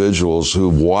amongst individuals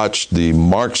who've watched the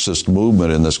Marxist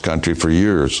movement in this country for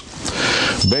years.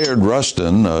 Bayard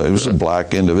Rustin, he was a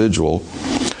black individual,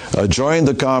 joined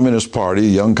the Communist Party,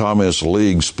 Young Communist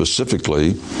League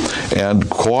specifically, and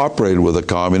cooperated with the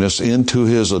communists into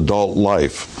his adult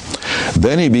life.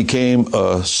 Then he became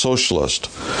a socialist,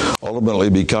 ultimately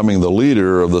becoming the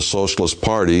leader of the Socialist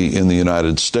Party in the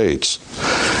United States.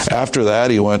 After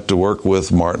that, he went to work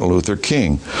with Martin Luther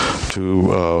King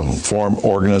to form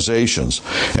organizations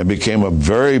and became a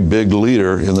very big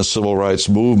leader in the civil rights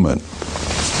movement.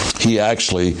 He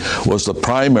actually was the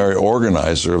primary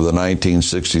organizer of the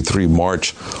 1963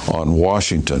 March on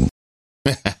Washington.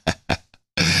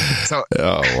 So,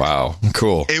 oh, wow.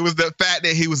 Cool. It was the fact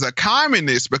that he was a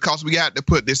communist, because we got to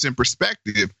put this in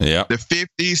perspective. Yeah. The 50s,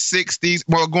 60s,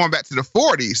 well, going back to the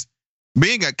 40s,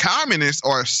 being a communist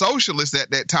or a socialist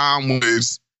at that time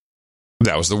was...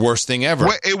 That was the worst thing ever.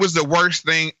 Well, it was the worst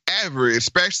thing ever,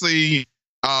 especially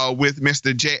with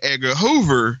Mr. J. Edgar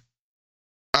Hoover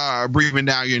breathing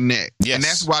down your neck. Yes. And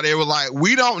that's why they were like,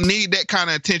 we don't need that kind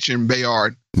of attention,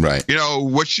 Bayard. Right. You know,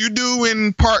 what you do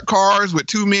in parked cars with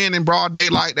two men in broad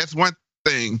daylight, that's one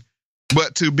thing.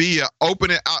 But to be an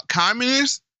open and out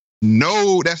communist,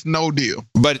 no, that's no deal.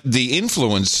 But the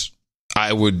influence,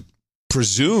 I would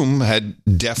presume, had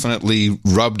definitely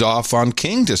rubbed off on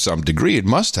King to some degree. It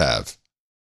must have.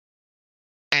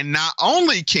 And not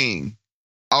only King.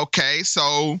 Okay,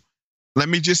 so let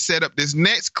me just set up this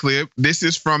next clip. This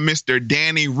is from Mr.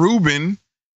 Danny Rubin.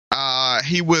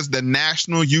 He was the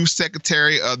National Youth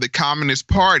Secretary of the Communist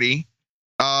Party,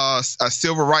 a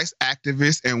civil rights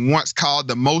activist, and once called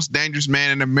the most dangerous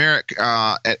man in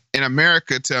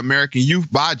America to American youth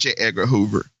by J. Edgar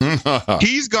Hoover.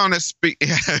 He's going to speak.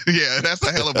 Yeah, that's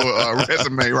a hell of a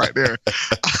resume right there.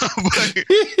 But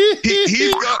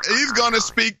he's going to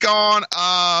speak on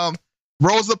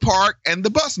Rosa Parks and the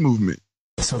bus movement.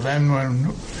 So then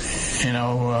when,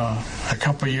 a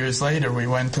couple of years later, we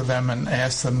went to them and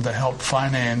asked them to help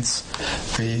finance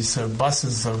these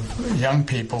buses of young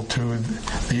people to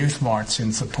the Youth March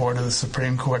in support of the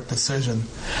Supreme Court decision.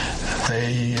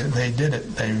 They did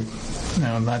it.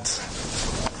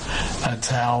 That's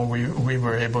how we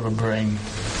were able to bring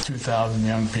 2,000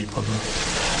 young people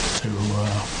to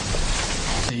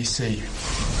D.C.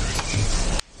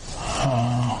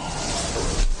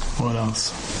 What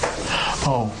else?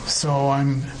 Oh, so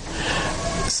I'm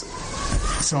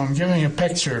giving a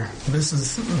picture. This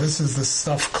is the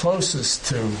stuff closest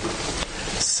to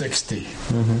 60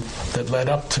 that led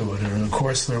up to it. And of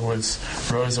course, there was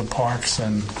Rosa Parks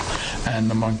and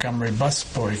the Montgomery bus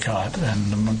boycott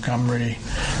and the Montgomery,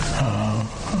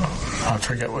 I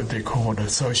forget what they called it,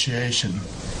 association.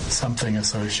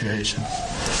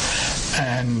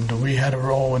 And we had a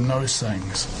role in those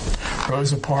things.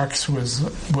 Rosa Parks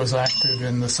was active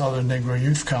in the Southern Negro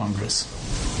Youth Congress.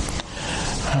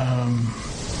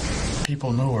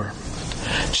 People knew her.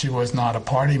 She was not a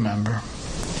party member,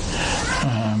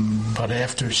 but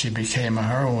after she became a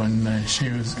heroine, she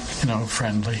was,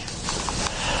 friendly.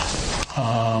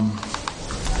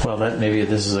 Well, maybe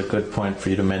this is a good point for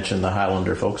you to mention the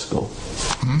Highlander Folk School.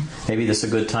 Maybe this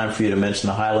is a good time for you to mention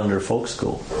the Highlander Folk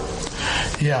School.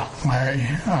 Yeah,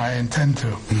 I intend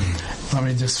to. Let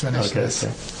me just finish this.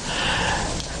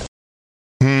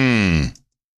 Okay.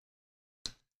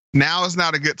 Now is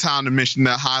not a good time to mention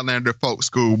the Highlander Folk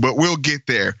School, but we'll get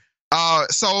there.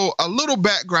 So a little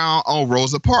background on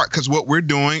Rosa Parks, because what we're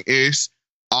doing is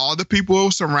all the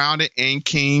people surrounded in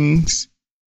King's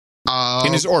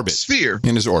in his orbit sphere.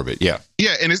 In his orbit, yeah.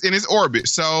 Yeah, in his orbit.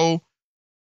 So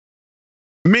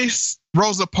Miss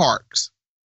Rosa Parks,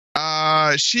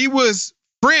 she was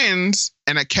friends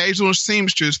and occasional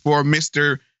seamstress for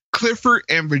Mr. Clifford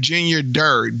and Virginia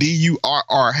Durr,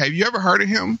 D-U-R-R. Have you ever heard of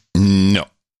him? No.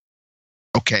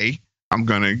 Okay, I'm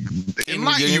going to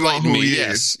enlighten you on who he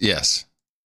is. Yes.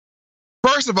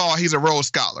 First of all, he's a Rhodes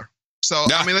Scholar. So,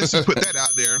 let's just put that out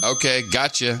there. Okay,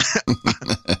 gotcha.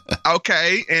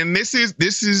 Okay, and this is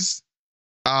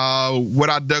what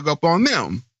I dug up on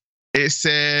them. It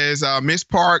says Miss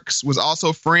Parks was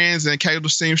also friends and occasional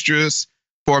seamstress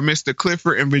for Mr.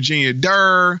 Clifford and Virginia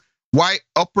Durr, white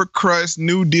upper crust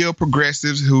New Deal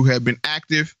progressives who have been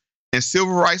active in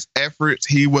civil rights efforts.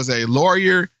 He was a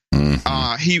lawyer.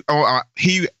 He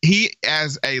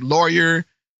as a lawyer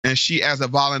and she as a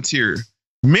volunteer.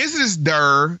 Mrs.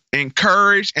 Durr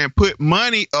encouraged and put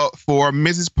money up for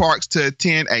Mrs. Parks to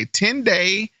attend a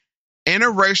 10-day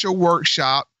interracial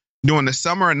workshop during the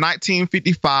summer of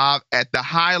 1955 at the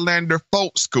Highlander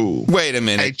Folk School. Wait a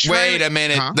minute.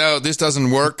 Huh? No, this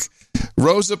doesn't work.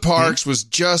 Rosa Parks was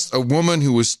just a woman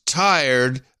who was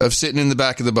tired of sitting in the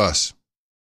back of the bus.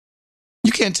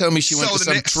 You can't tell me she went to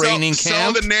some training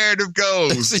camp. So the narrative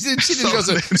goes. She didn't go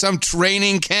to some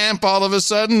training camp all of a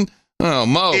sudden. Oh,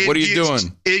 Mo, what are you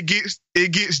doing? It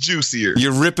gets juicier.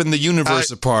 You're ripping the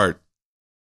universe apart.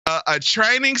 A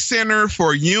training center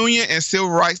for union and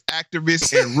civil rights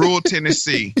activists in rural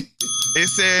Tennessee. It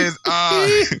says,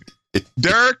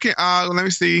 Dirk, let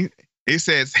me see. It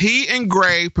says, he and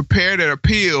Gray prepared an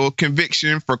appeal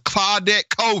conviction for Claudette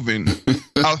Colvin,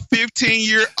 a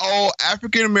 15-year-old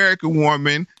African-American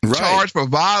woman charged for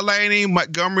violating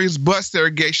Montgomery's bus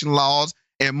segregation laws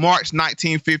in March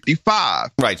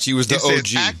 1955. Right, she was the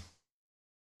OG.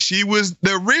 She was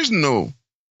the original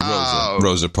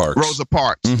Rosa Parks. Rosa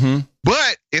Parks. Mm-hmm.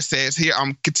 But it says here,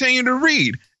 I'm continuing to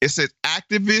read. It says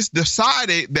activists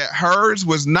decided that hers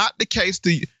was not the case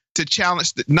to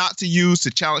challenge, not to use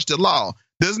to challenge the law.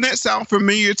 Doesn't that sound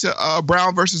familiar to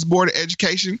Brown versus Board of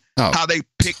Education? How they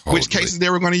picked which cases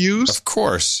they were going to use? Of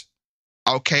course.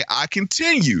 Okay, I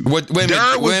continue. Wait a minute,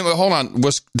 hold on.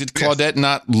 Did Claudette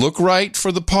not look right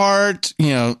for the part? You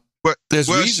know, there's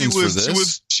reasons for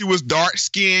this. She was dark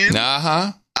skinned.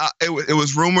 It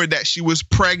was rumored that she was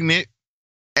pregnant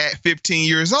at 15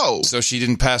 years old. So she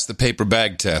didn't pass the paper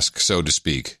bag test, so to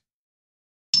speak.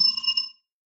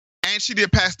 And she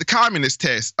did pass the communist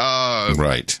test.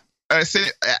 Right. I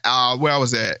said, where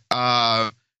was that?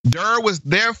 Durr was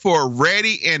therefore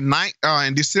ready in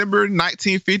December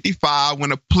 1955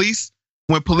 when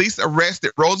police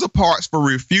arrested Rosa Parks for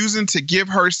refusing to give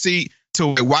her seat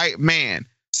to a white man.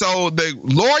 So the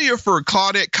lawyer for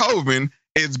Claudette Colvin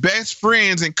is best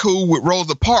friends and cool with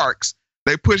Rosa Parks.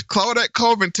 They pushed Claudette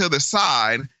Colvin to the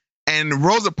side, and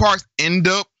Rosa Parks end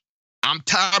up, I'm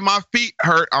tired, my feet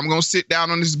hurt, I'm going to sit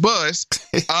down on this bus.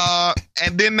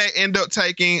 And then they end up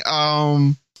taking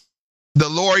the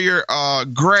lawyer,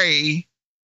 Gray,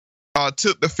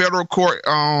 took on the federal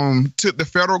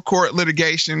court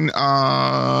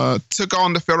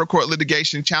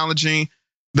litigation challenging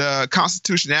the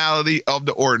constitutionality of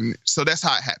the ordinance. So that's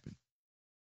how it happened.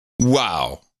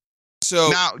 Wow.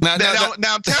 So now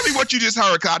tell me what you just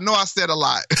heard, because I know I said a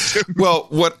lot. Well,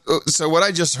 what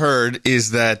I just heard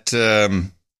is that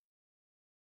a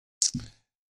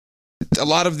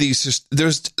lot of these,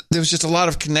 there's just a lot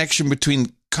of connection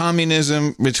between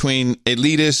communism, between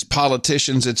elitist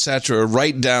politicians, etc.,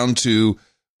 right down to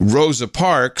Rosa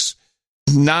Parks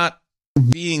not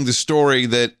being the story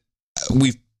that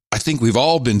I think we've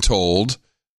all been told,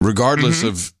 regardless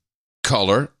of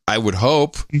color. I would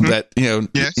hope that,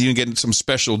 you get some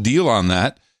special deal on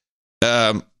that,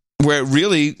 where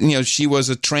really, she was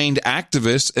a trained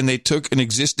activist and they took an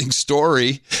existing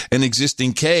story, an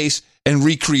existing case, and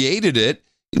recreated it,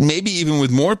 maybe even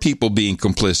with more people being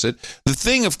complicit. The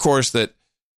thing, of course, and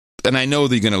I know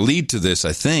they're going to lead to this,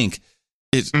 I think,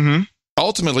 is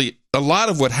ultimately a lot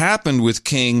of what happened with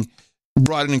King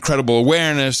brought an incredible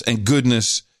awareness and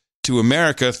goodness to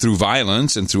America through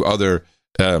violence and through other,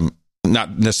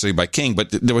 not necessarily by King, but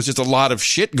there was just a lot of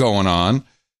shit going on.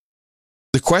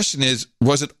 The question is,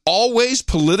 was it always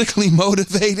politically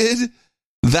motivated?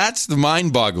 That's the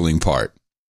mind-boggling part.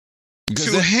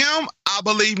 Him, I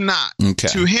believe not. Okay.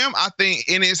 To him, I think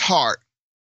in his heart,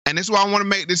 and this is why I want to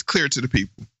make this clear to the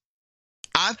people,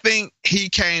 I think he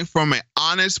came from an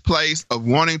honest place of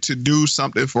wanting to do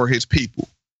something for his people.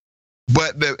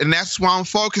 And that's why I'm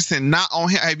focusing not on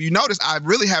him. Have you noticed I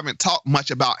really haven't talked much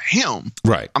about him?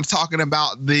 Right. I'm talking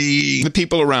about the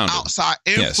people around outside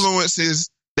influences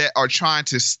that are trying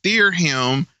to steer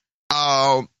him,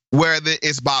 whether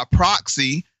it's by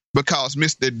proxy, because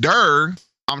Mr. Durr,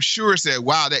 I'm sure, said,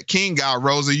 wow, that King guy,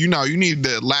 Rosa, you need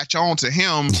to latch on to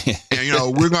him.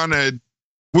 And,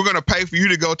 we're going to pay for you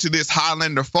to go to this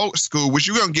Highlander Folk School, which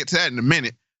you're going to get to that in a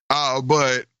minute.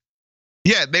 But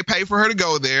yeah, they pay for her to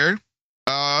go there.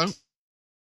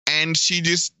 And she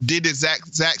just did the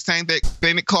exact same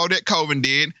thing that Claudette Colvin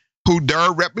did, who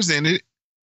Durr represented.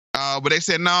 But they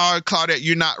said, no, Claudette,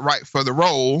 you're not right for the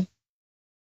role.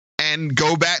 And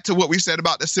go back to what we said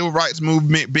about the civil rights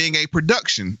movement being a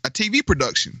production, a TV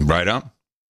production. Right on.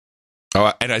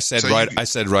 Oh, and I said I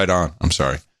said right on. I'm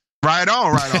sorry. Right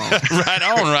on.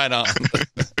 right on.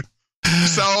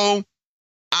 So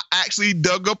I actually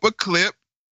dug up a clip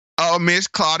of Miss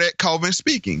Claudette Colvin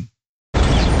speaking.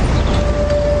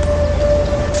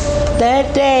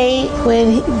 That day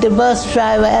when the bus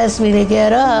driver asked me to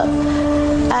get up,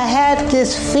 I had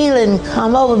this feeling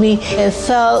come over me. It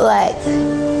felt like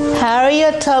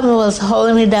Harriet Tubman was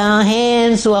holding me down.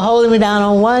 Hands were holding me down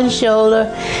on one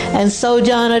shoulder, and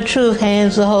Sojourner Truth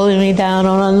hands were holding me down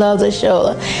on another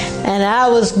shoulder. And I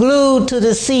was glued to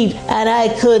the seat, and I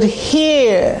could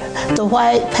hear the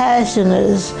white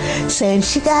passioners saying,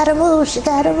 "She gotta move, she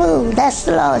gotta move. That's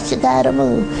the law, she gotta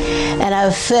move." And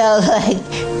I felt like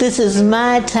this is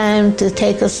my time to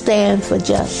take a stand for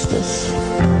justice.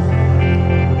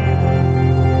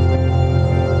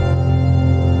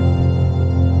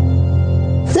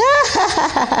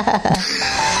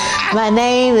 My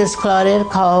name is Claudette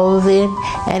Colvin,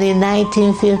 and in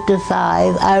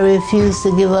 1955, I refused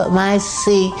to give up my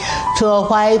seat to a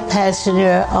white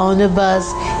passenger on the bus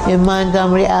in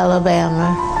Montgomery,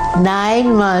 Alabama,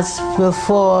 9 months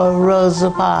before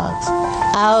Rosa Parks.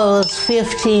 I was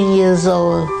 15 years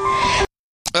old.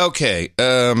 Okay,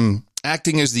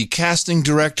 acting as the casting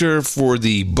director for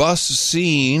the bus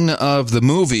scene of the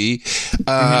movie.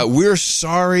 We're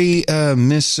sorry,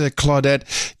 Miss Claudette.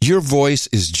 Your voice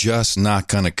is just not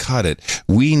going to cut it.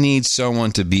 We need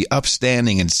someone to be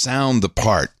upstanding and sound the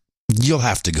part. You'll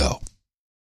have to go.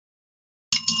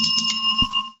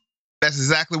 That's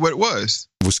exactly what it was.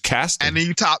 It was casting. And then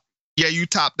you top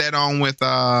that on with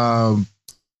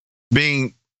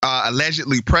being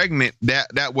allegedly pregnant.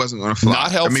 That wasn't going to fly.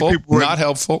 Not helpful. I mean,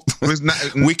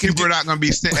 people were not going to be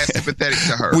as sympathetic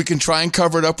to her. We can try and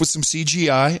cover it up with some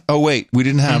CGI. Oh wait, we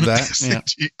didn't have that.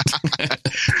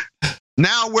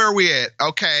 Now where are we at?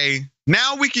 Okay,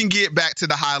 now we can get back to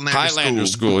the Highlander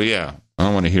School. Yeah,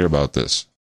 I want to hear about this.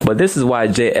 But this is why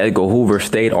J. Edgar Hoover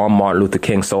stayed on Martin Luther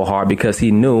King so hard, because he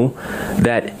knew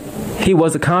that he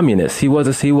was a communist. He was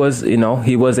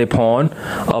a pawn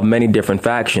of many different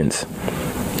factions.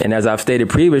 And as I've stated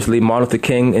previously, Martin Luther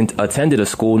King attended a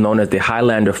school known as the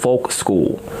Highlander Folk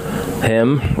School.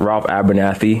 Him, Ralph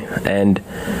Abernathy, and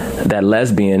that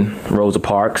lesbian, Rosa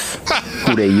Parks,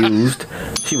 who they used.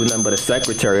 She was none but a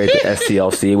secretary at the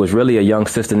SCLC. It was really a young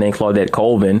sister named Claudette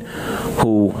Colvin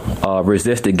who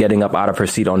resisted getting up out of her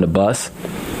seat on the bus.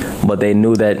 But they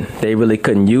knew that they really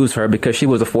couldn't use her because she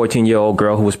was a 14-year-old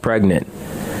girl who was pregnant.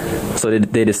 So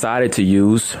they decided to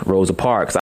use Rosa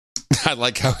Parks. I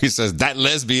like how he says that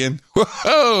lesbian.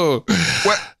 Whoa!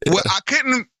 Well, I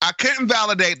couldn't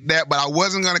validate that, but I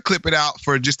wasn't going to clip it out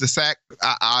for just a sec.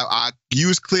 I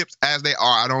use clips as they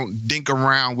are. I don't dink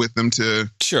around with them to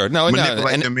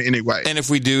manipulate them anyway. And if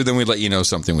we do, then we let you know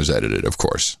something was edited, of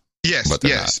course. Yes, but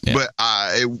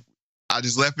I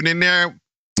just left it in there.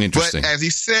 Interesting. But as he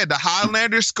said, the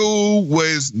Highlander School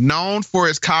was known for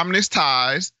its communist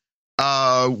ties.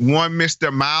 One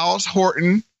Mr. Miles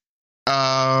Horton.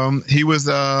 He was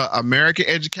an American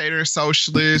educator and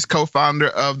socialist, co-founder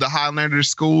of the Highlander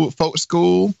Folk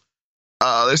School.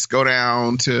 Let's go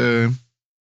down to,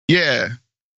 it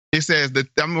says that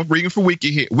I'm reading for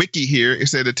Wiki here. It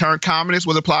said the term communist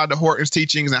was applied to Horton's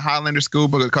teachings in Highlander School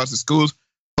because the school's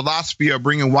philosophy of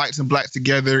bringing whites and blacks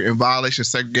together in violation of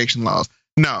segregation laws.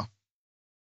 No,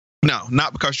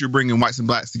 not because you're bringing whites and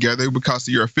blacks together, because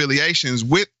of your affiliations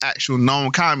with actual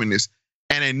known communists.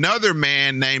 And another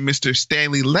man named Mr.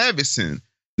 Stanley Levison.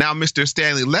 Now, Mr.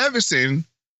 Stanley Levison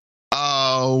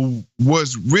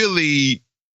was really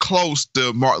close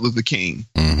to Martin Luther King.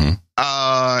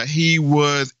 Mm-hmm. He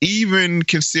was even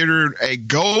considered a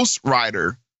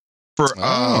ghostwriter for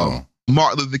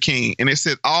Martin Luther King. And it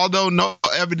said, although no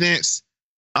evidence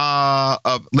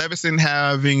of Levison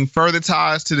having further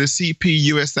ties to the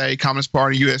CPUSA, Communist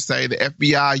Party USA, the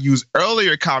FBI used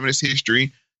earlier communist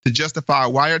history to justify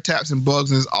wiretaps and bugs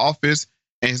in his office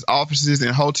and his offices and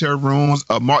hotel rooms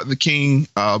of Martin Luther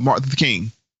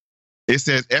King. It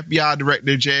says FBI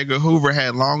Director J. Edgar Hoover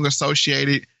had long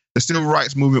associated the civil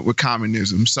rights movement with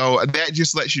communism. So that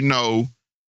just lets you know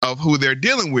of who they're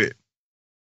dealing with.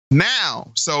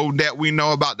 Now, so that we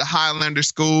know about the Highlander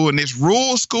School and this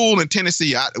rural school in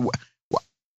Tennessee,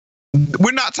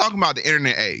 we're not talking about the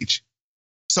internet age.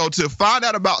 So to find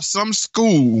out about some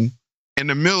school in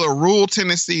the middle of rural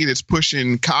Tennessee that's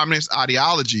pushing communist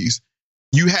ideologies,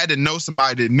 you had to know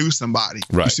somebody that knew somebody.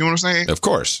 Right. You see what I'm saying? Of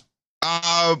course.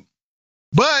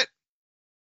 But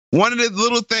one of the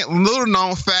little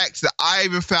known facts that I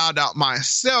even found out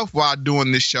myself while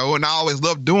doing this show, and I always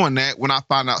love doing that when I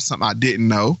find out something I didn't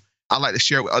know, I like to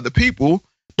share it with other people,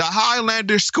 the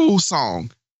Highlander School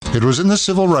song. It was in the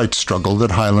civil rights struggle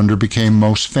that Highlander became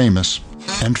most famous,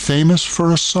 and famous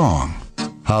for a song.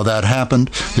 How that happened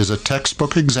is a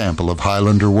textbook example of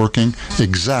Highlander working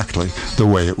exactly the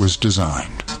way it was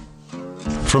designed.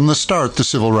 From the start, the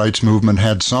civil rights movement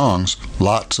had songs,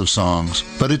 lots of songs,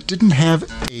 but it didn't have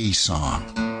a song.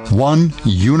 One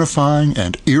unifying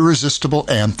and irresistible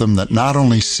anthem that not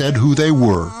only said who they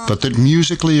were, but that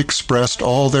musically expressed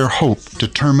all their hope,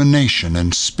 determination,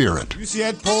 and spirit.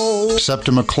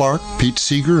 Septima Clark, Pete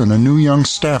Seeger, and a new young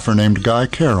staffer named Guy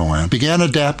Carawan began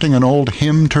adapting an old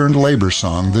hymn-turned-labor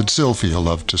song that Zilphia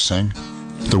loved to sing.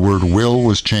 The word will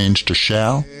was changed to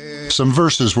shall. Some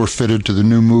verses were fitted to the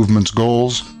new movement's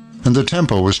goals, and the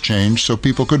tempo was changed so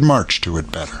people could march to it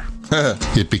better.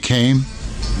 It became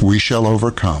We Shall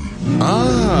Overcome.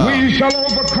 We shall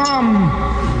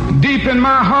overcome. Deep in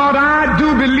my heart, I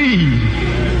do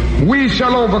believe we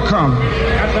shall overcome.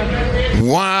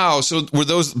 Wow. So were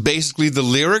those basically the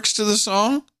lyrics to the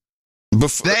song?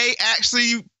 They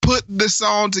actually put the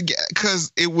song together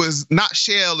because it was not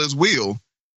shall as will.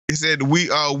 It said we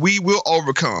will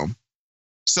overcome.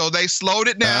 So they slowed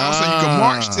it down so you could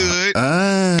march to it.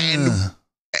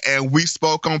 And we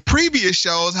spoke on previous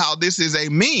shows how this is a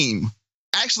meme.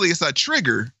 Actually, it's a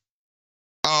trigger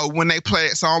when they play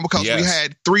that song because we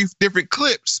had 3 different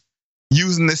clips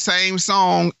using the same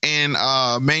song in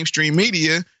mainstream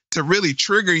media to really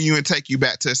trigger you and take you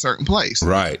back to a certain place.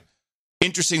 Right.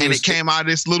 Interesting. And it came out of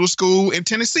this little school in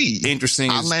Tennessee.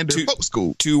 Interesting. Highlander Folk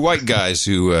School. 2 white guys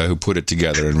who put it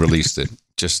together and released it.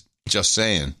 Just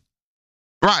saying.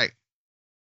 Right.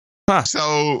 Huh.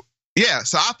 So yeah.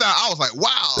 So I was like,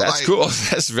 wow. That's cool.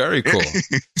 That's very cool.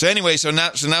 So anyway, so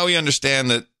now we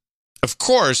understand that, of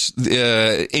course,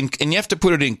 and you have to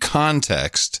put it in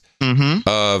context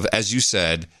of, as you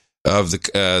said, of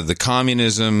the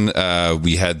communism.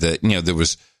 We had there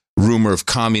was rumor of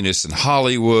communists in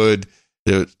Hollywood.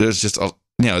 There's just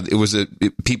it was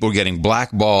people getting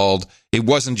blackballed. It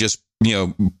wasn't just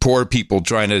poor people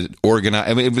trying to organize.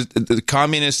 I mean, it was the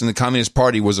communists, and the Communist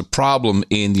Party was a problem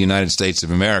in the United States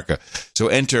of America. So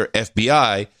enter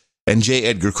FBI and J.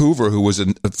 Edgar Hoover, who was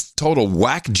a total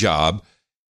whack job,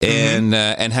 and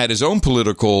had his own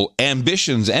political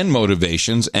ambitions and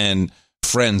motivations and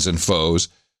friends and foes.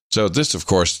 So this, of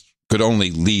course, could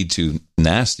only lead to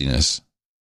nastiness.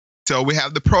 So we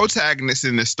have the protagonist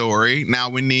in the story. Now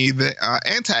we need the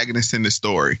antagonist in the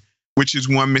story, which is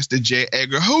one Mr. J.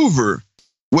 Edgar Hoover.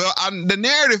 Well, the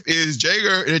narrative is J.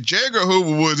 Edgar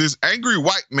Hoover was this angry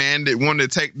white man that wanted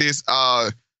to take this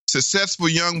successful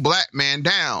young black man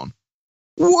down.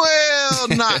 Well,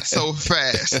 not so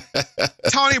fast.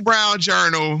 Tony Brown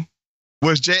Journal,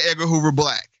 was J. Edgar Hoover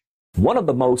black? One of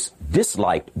the most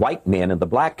disliked white men in the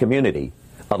black community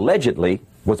allegedly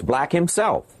was black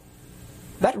himself.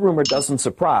 That rumor doesn't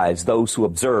surprise those who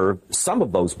observe some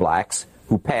of those blacks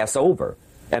who pass over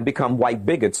and become white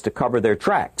bigots to cover their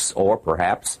tracks, or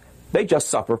perhaps they just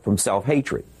suffer from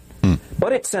self-hatred.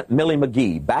 But it sent Millie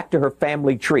McGee back to her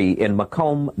family tree in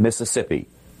Macomb, Mississippi,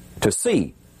 to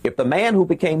see if the man who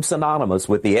became synonymous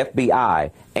with the FBI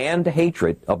and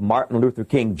hatred of Martin Luther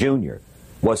King Jr.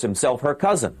 was himself her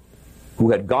cousin,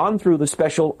 who had gone through the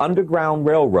special Underground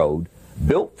Railroad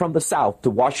built from the South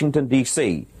to Washington,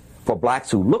 D.C., for blacks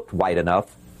who looked white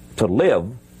enough to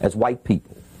live as white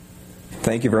people.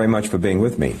 Thank you very much for being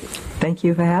with me. Thank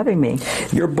you for having me.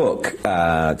 Your book,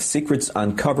 Secrets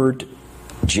Uncovered,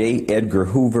 J. Edgar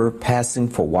Hoover, Passing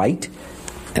for White.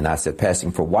 And I said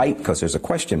passing for white because there's a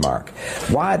question mark.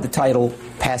 Why the title,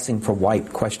 Passing for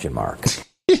White, question mark?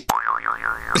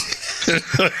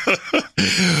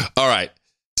 All right.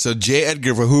 So J.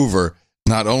 Edgar Hoover,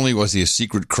 not only was he a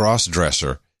secret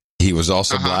cross-dresser, he was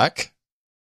also black?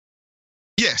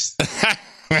 Yes. Go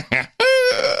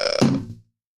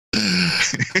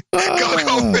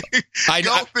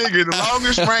figure. The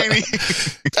longest reigning.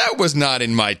 That was not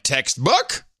in my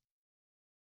textbook.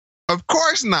 Of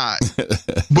course not.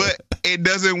 But it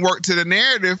doesn't work to the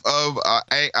narrative of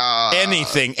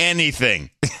anything.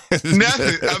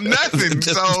 Nothing.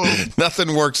 So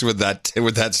nothing works with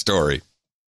that story.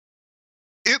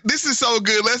 This is so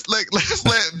good. Let's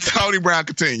let Tony Brown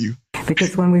continue.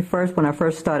 Because when I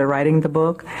first started writing the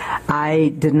book,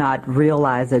 I did not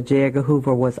realize that J. Edgar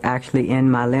Hoover was actually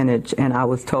in my lineage, and I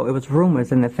was told it was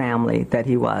rumors in the family that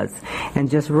he was, and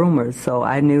just rumors. So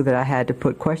I knew that I had to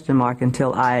put question mark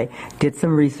until I did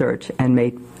some research and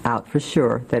made out for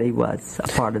sure that he was a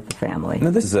part of the family.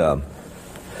 Now, this is a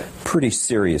pretty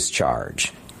serious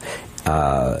charge.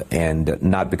 And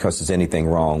not because there's anything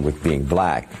wrong with being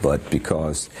black, but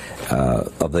because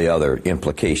of the other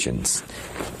implications.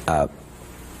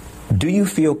 Do you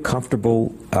feel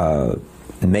comfortable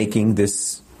making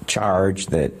this charge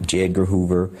that J. Edgar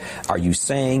Hoover, are you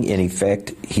saying in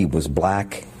effect he was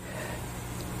black?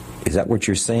 Is that what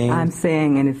you're saying? I'm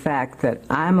saying, in fact, that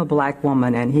I'm a black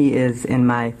woman and he is in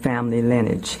my family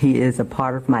lineage. He is a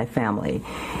part of my family.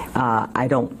 I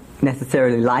don't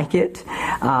necessarily like it.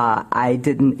 I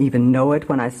didn't even know it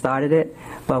when I started it.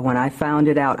 But when I found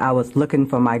it out, I was looking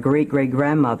for my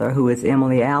great-great-grandmother, who is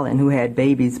Emily Allen, who had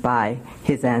babies by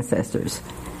his ancestors.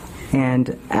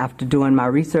 And after doing my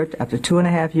research, after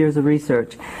 2.5 years of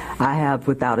research, I have,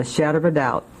 without a shadow of a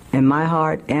doubt, in my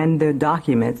heart and the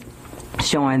documents,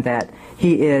 showing that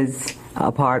he is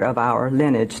a part of our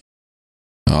lineage.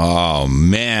 Oh,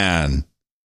 man.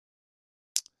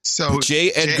 So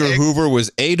J. Edgar Hoover was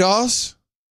ADOS?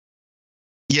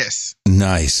 Yes.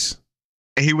 Nice.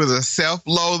 And he was a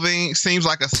seems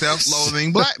like a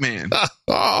self-loathing black man.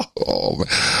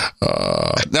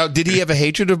 Now, did he have a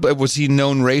hatred of, was he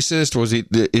known racist? Was he,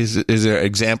 is there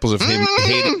examples of him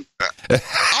hating?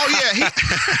 Oh, yeah.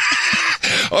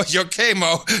 Oh, you okay,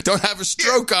 Mo? Don't have a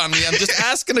stroke on me. I'm just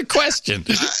asking a question.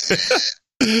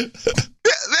 There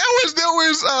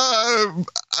was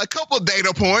a couple of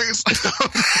data points.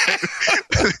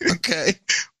 Okay.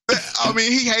 I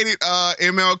mean, he hated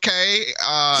MLK.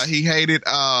 He hated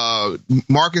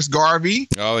Marcus Garvey.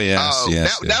 Oh yes,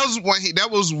 yes. That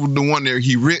was the one there.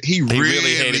 He really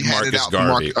hated Marcus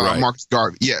Garvey. Marcus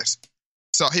Garvey. Yes.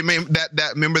 So he made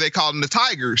that. Remember, they called him the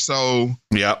Tiger. So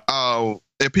yeah.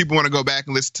 If people want to go back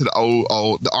and listen to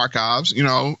the archives,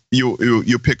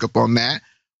 you'll pick up on that.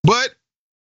 But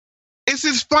it's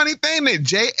this funny thing that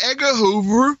J. Edgar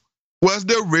Hoover was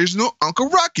the original Uncle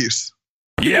Ruckus.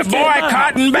 Yeah, boy,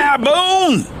 Cotton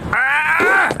Baboon!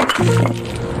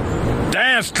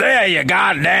 Dance there, you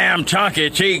goddamn chunky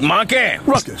cheek monkey!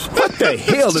 Ruckus, what the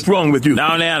hell is wrong with you?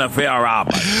 Down there to Phil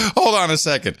Robert. Hold on a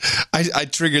second. I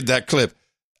triggered that clip.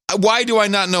 Why do I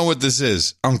not know what this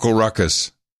is, Uncle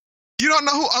Ruckus? You don't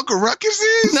know who Uncle Ruckus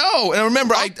is? No, and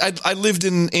remember, I lived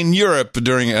in Europe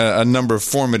during a number of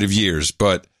formative years,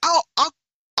 but...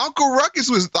 Uncle Ruckus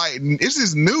was like, this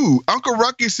is new. Uncle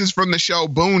Ruckus is from the show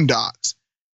Boondocks.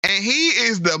 And he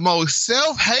is the most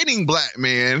self-hating black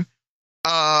man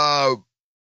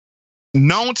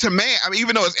known to man. I mean,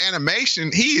 even though it's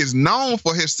animation, he is known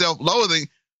for his self-loathing.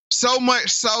 So much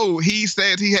so, he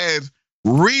says he has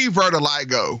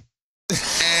revertiligo.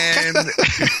 And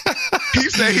he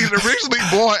said he's originally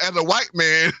born as a white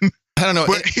man. I don't know.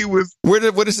 But he was. What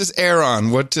does this air on?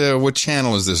 What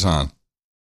channel is this on?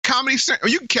 Comedy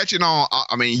Central. You can catch it on,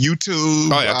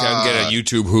 YouTube. Oh, yeah, okay. I can get a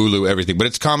YouTube, Hulu, everything. But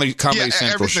it's Comedy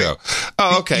Central show.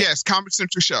 Oh, okay. Yes, Comedy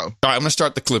Central show. All right, I'm going to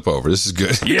start the clip over. This is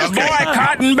good. Yeah, okay. Boy,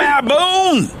 Cotton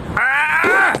Baboon!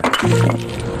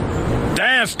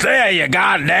 Dance there, you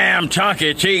goddamn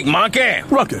chunky cheek monkey!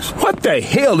 Ruckus, what the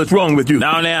hell is wrong with you?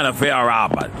 Down there to Phil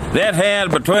Robert. That head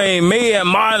between me and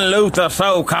Martin Luther,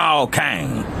 so-called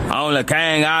king. Only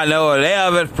king I know is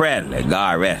Elvis Presley.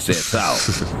 God rest his soul.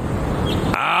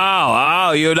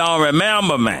 Oh, you don't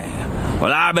remember me?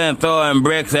 Well, I've been throwing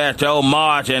bricks at your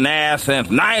marching ass since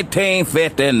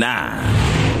 1959.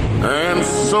 And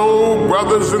so,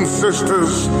 brothers and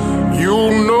sisters,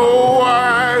 you know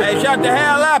why... Hey, shut the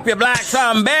hell up, you black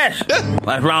son bitch.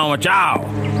 What's wrong with y'all?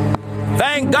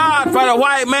 Thank God for the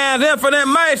white man's infinite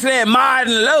mercy,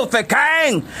 Martin Luther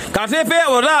King. Because if it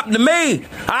was up to me,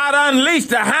 I'd unleash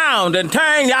the hound and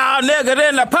turn y'all niggas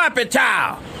into puppet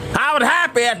child. I was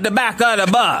happy at the back of the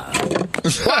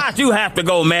bus. Why'd you have to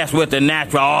go mess with the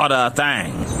natural order of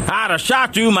things? I'd have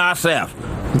shot you myself.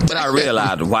 But I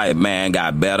realized the white man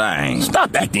got better aim.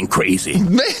 Stop acting crazy.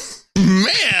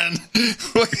 Man.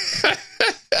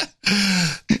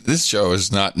 This show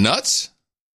is not nuts.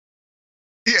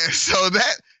 Yeah, so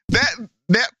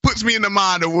that puts me in the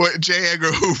mind of what J.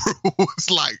 Edgar Hoover was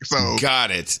like. So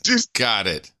got it. Got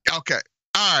it. Okay.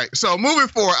 All right. So moving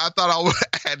forward, I thought I would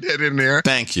add that in there.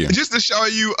 Thank you. Just to show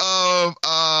you of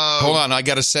hold on, I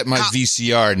gotta set my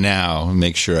VCR now and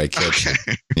make sure I catch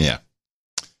it. Yeah.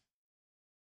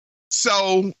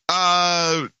 So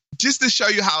just to show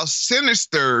you how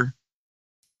sinister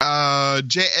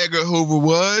J. Edgar Hoover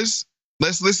was,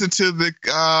 let's listen to the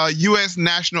U.S.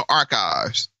 National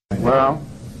Archives. Well,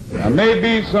 there may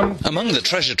be some... Among the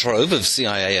treasure trove of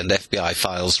CIA and FBI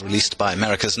files released by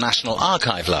America's National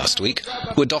Archive last week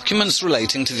were documents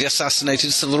relating to the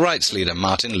assassinated civil rights leader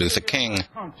Martin Luther King.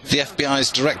 The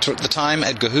FBI's director at the time,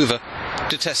 Edgar Hoover,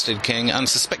 detested King and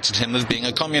suspected him of being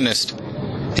a communist.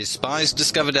 His spies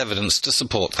discovered evidence to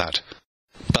support that.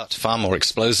 But far more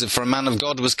explosive for a man of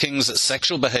God was King's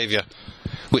sexual behavior,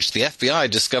 which the FBI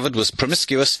discovered was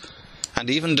promiscuous and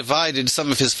even divided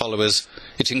some of his followers.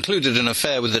 It included an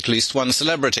affair with at least one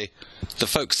celebrity, the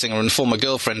folk singer and former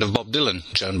girlfriend of Bob Dylan,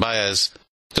 Joan Baez.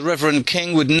 The Reverend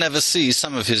King would never see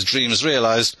some of his dreams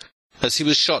realized, as he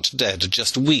was shot dead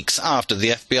just weeks after the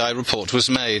FBI report was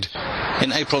made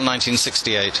in April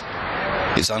 1968.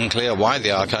 It's unclear why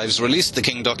the archives released the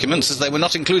King documents, as they were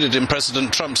not included in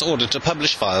President Trump's order to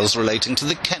publish files relating to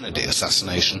the Kennedy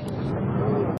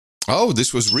assassination. Oh,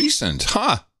 this was recent,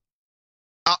 huh?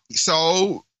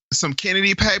 So some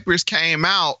Kennedy papers came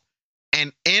out,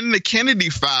 and in the Kennedy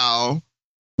file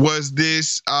was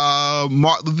this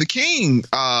Martin Luther King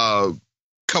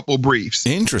couple briefs.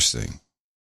 Interesting.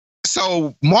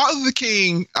 So Martin Luther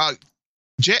King,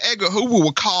 J. Edgar Hoover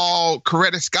would call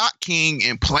Coretta Scott King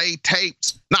and play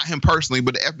tapes, not him personally,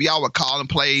 but the FBI would call and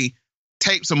play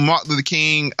tapes of Martin Luther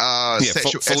King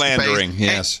sexual philandering,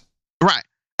 yes. Right.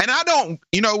 And I don't,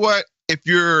 you know what? If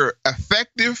you're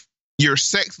effective, your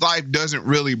sex life doesn't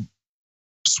really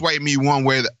sway me one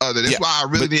way or the other. That's why I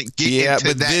really didn't get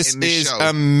into that in the show. This is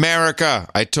America.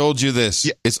 I told you this.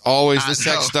 Yeah, it's always the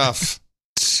sex stuff.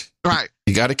 Right.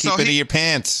 You got to keep it in your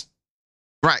pants.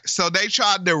 Right. So they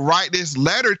tried to write this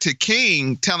letter to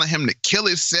King telling him to kill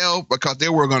himself because they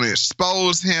were going to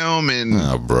expose him. And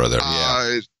oh, brother.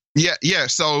 Yeah.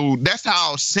 So that's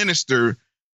how sinister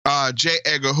J.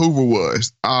 Edgar Hoover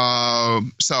was.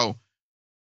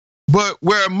 But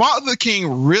where Martin Luther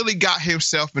King really got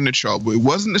himself into trouble, it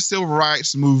wasn't the civil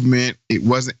rights movement. It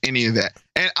wasn't any of that.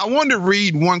 And I wanted to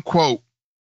read one quote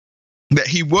that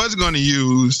he was going to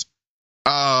use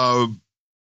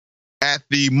at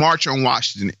the March on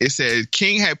Washington. It said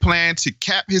King had planned to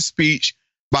cap his speech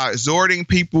by exhorting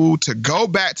people to go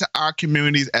back to our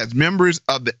communities as members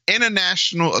of the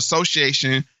International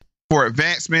Association for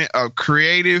Advancement of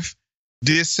Creative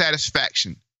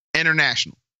Dissatisfaction,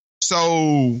 International.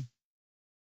 So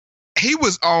he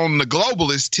was on the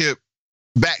globalist tip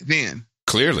back then.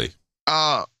 Clearly.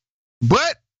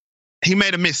 But he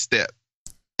made a misstep.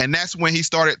 And that's when he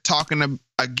started talking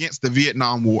against the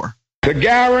Vietnam War. To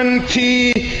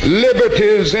guarantee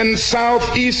liberties in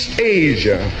Southeast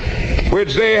Asia,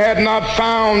 which they had not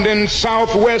found in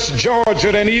Southwest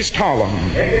Georgia and East Harlem.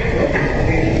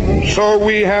 So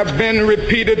we have been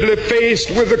repeatedly faced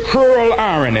with the cruel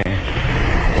irony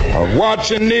of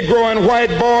watching Negro and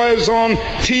white boys on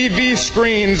TV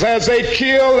screens as they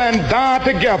kill and die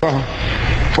together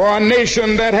for a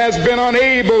nation that has been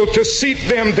unable to seat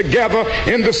them together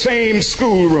in the same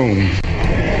schoolroom.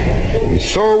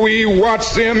 So we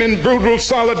watch them in brutal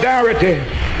solidarity,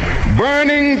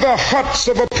 burning the huts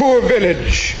of a poor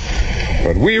village.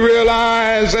 But we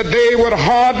realize that they would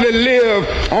hardly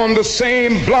live on the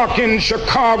same block in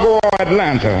Chicago or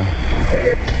Atlanta.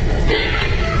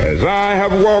 As I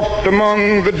have walked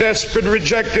among the desperate,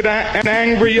 rejected, and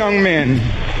angry young men,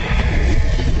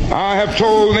 I have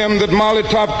told them that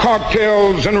Molotov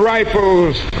cocktails and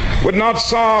rifles would not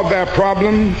solve their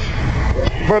problems.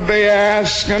 But they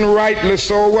ask, and rightly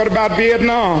so, what about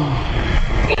Vietnam?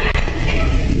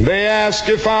 They ask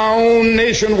if our own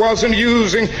nation wasn't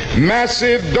using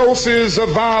massive doses of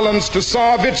violence to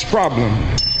solve its problem.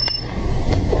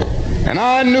 And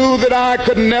I knew that I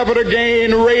could never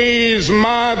again raise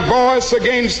my voice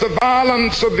against the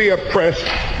violence of the oppressed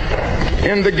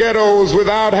in the ghettos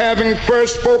without having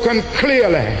first spoken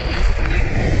clearly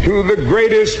to the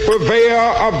greatest purveyor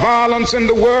of violence in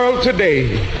the world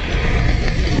today,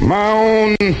 my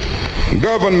own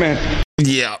government.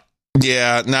 Yeah.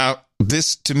 Now,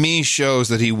 this to me shows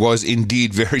that he was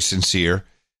indeed very sincere,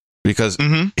 because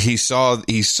he saw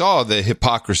the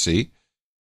hypocrisy,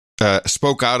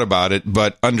 spoke out about it,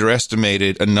 but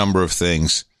underestimated a number of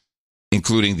things,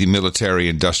 including the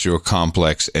military-industrial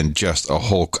complex and just a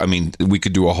whole. I mean, we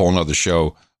could do a whole nother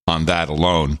show on that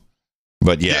alone.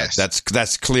 But yeah, yes.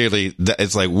 that's clearly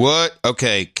it's like, what?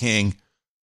 Okay, King,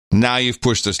 now you've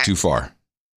pushed us too far.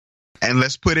 And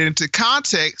let's put it into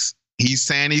context. He's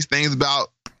saying these things about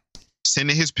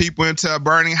sending his people into a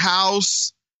burning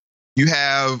house. You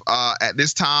have, at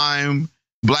this time,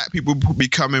 Black people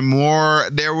becoming more,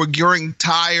 they were growing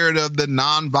tired of the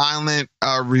nonviolent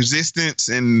resistance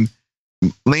and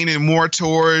leaning more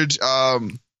towards,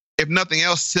 if nothing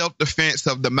else, self-defense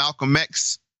of the Malcolm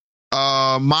X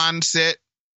mindset.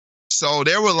 So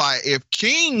they were like, if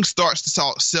King starts to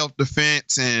talk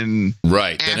self-defense and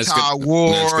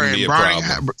anti-war and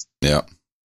burning, yeah,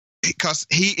 because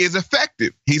he is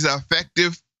effective. He's an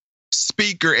effective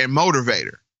speaker and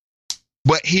motivator.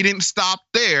 But he didn't stop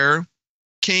there.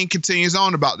 King continues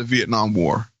on about the Vietnam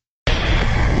War.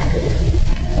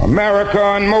 America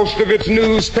and most of its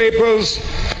newspapers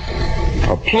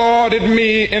applauded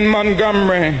me in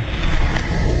Montgomery,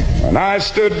 and I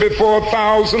stood before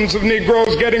thousands of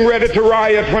Negroes getting ready to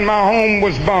riot when my home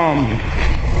was bombed,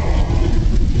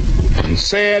 and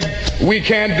said, we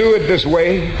can't do it this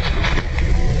way.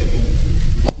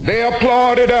 They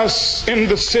applauded us in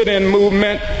the sit-in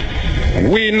movement,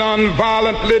 and we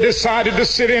nonviolently decided to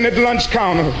sit in at lunch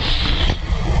counters.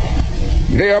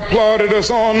 They applauded us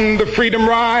on the freedom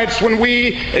rides when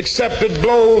we accepted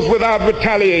blows without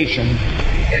retaliation.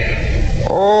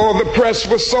 Oh, the press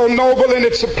was so noble in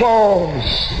its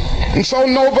applause and so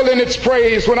noble in its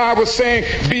praise when I was saying,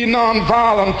 be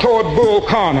nonviolent toward Bull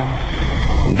Connor.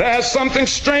 There's something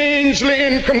strangely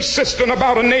inconsistent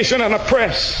about a nation and a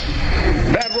press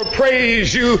that will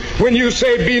praise you when you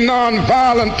say be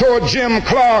nonviolent toward Jim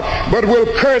Clark, but will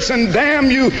curse and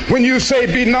damn you when you say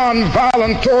be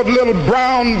nonviolent toward little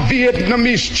brown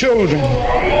Vietnamese children.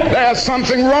 There's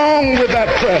something wrong with that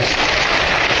press.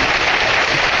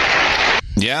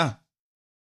 Yeah.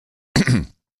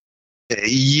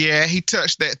 Yeah, he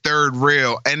touched that third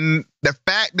rail. And the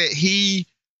fact that he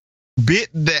bit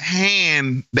the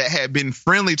hand that had been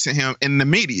friendly to him in the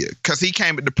media, because he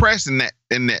came at the press in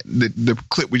the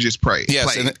clip we just played.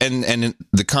 Yes, and in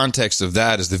the context of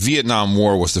that is the Vietnam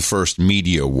War was the first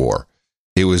media war.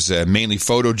 It was mainly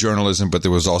photojournalism, but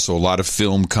there was also a lot of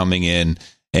film coming in,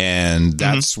 and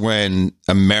that's when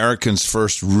Americans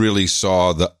first really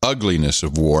saw the ugliness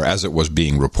of war as it was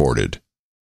being reported.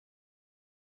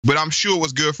 But I'm sure it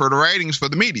was good for the ratings for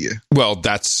the media. Well,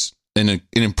 that's an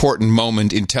important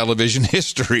moment in television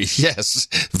history. Yes,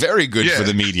 very good for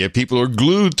the media. People are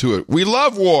glued to it. We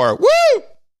love war. Woo!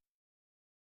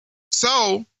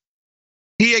 So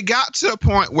he had got to a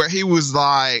point where he was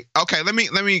like, okay, let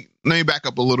me back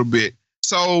up a little bit.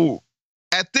 So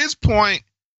at this point,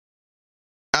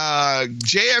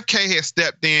 JFK had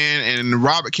stepped in and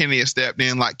Robert Kennedy had stepped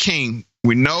in like, King,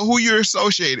 we know who you're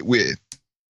associated with.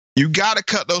 You got to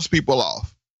cut those people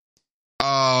off.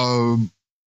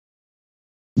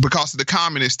 Because of the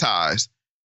communist ties.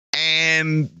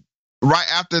 And right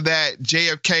after that,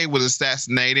 JFK was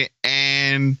assassinated,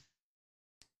 and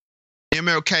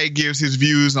MLK gives his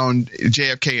views on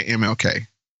JFK and MLK.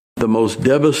 The most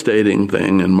devastating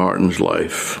thing in Martin's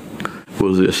life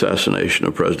was the assassination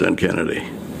of President Kennedy.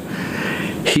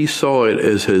 He saw it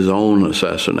as his own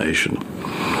assassination.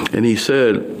 And he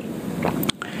said,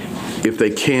 if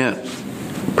they can't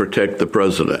protect the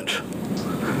president,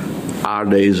 our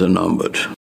days are numbered.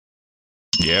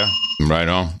 Yeah, right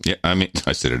on. Yeah, I mean,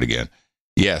 I said it again.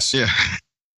 Yes. Yeah.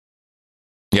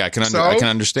 Yeah, I can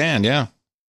understand, yeah.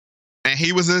 And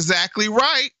he was exactly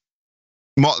right.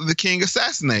 Martin Luther King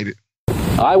assassinated.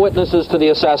 Eyewitnesses to the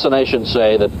assassination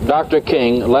say that Dr.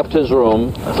 King left his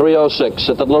room 306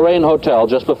 at the Lorraine Hotel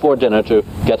just before dinner to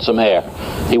get some air.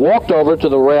 He walked over to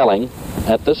the railing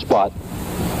at this spot,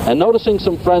 and noticing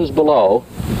some friends below,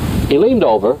 he leaned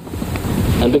over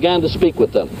and began to speak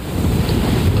with them.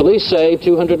 Police say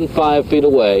 205 feet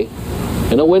away,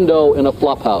 in a window in a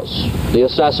flop house, the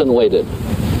assassin waited.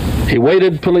 He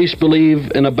waited, police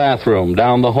believe, in a bathroom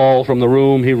down the hall from the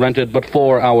room he rented but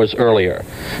 4 hours earlier.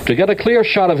 To get a clear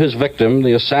shot of his victim,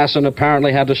 the assassin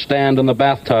apparently had to stand in the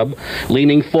bathtub,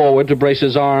 leaning forward to brace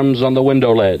his arms on the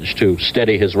window ledge to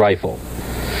steady his rifle.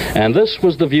 And this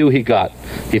was the view he got.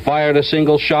 He fired a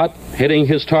single shot, hitting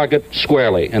his target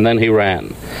squarely, and then he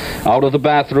ran. Out of the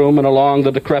bathroom and along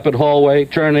the decrepit hallway,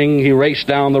 turning, he raced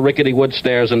down the rickety wood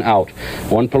stairs and out.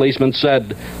 One policeman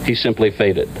said he simply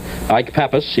faded. Ike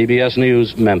Pappas, CBS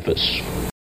News, Memphis.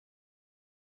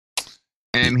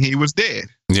 And he was dead.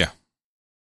 Yeah.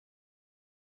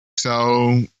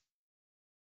 So,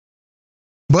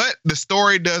 but the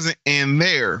story doesn't end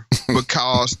there,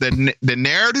 because the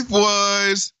narrative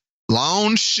was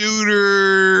lone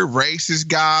shooter, racist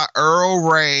guy, Earl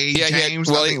Ray, I think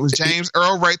it was James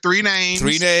Earl Ray, 3 names.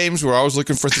 3 names. We're always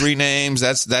looking for 3 names.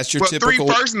 That's your typical.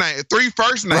 3 first names.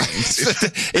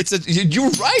 You're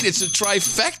right. It's a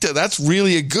trifecta. That's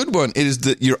really a good one. It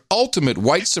is your ultimate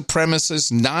white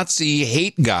supremacist Nazi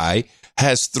hate guy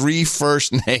has 3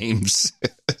 first names.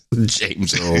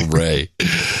 James Earl Ray.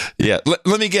 Yeah.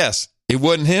 Let me guess. It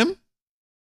wasn't him?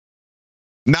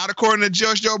 Not according to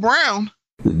Judge Joe Brown.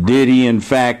 Did he, in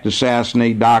fact,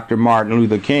 assassinate Dr. Martin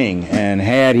Luther King? And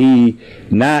had he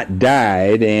not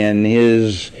died and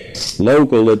his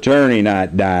local attorney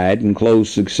not died in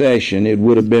close succession, it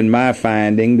would have been my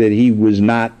finding that he was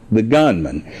not the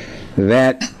gunman.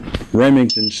 That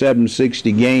Remington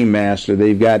 760 Game Master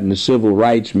they've got in the Civil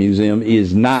Rights Museum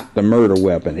is not the murder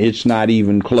weapon. It's not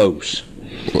even close.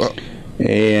 Well,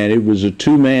 and it was a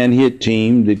 2-man hit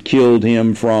team that killed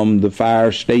him from the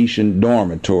fire station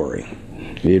dormitory.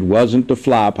 It wasn't the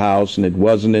flop house, and it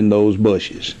wasn't in those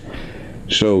bushes.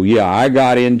 So, yeah, I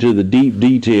got into the deep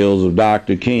details of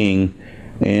Dr. King,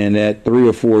 and that 3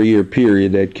 or 4 year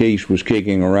period, that case was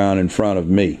kicking around in front of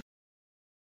me.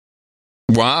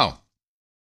 Wow.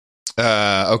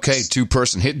 Okay,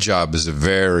 two-person hit job is a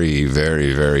very,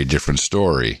 very, very different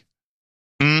story.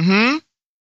 Mm-hmm.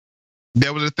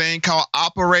 There was a thing called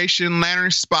Operation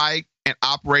Lantern Spike and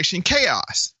Operation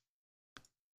Chaos.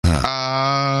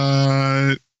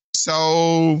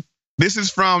 So this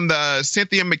is from the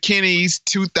Cynthia McKinney's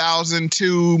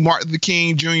 2002 Martin Luther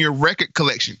King Jr. Record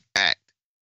Collection Act,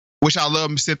 which I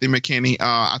love Cynthia McKinney.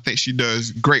 I think she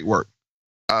does great work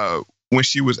when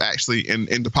she was actually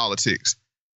into politics.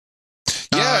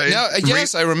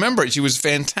 Yes, I remember it. She was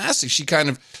fantastic. She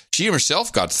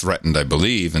herself got threatened, I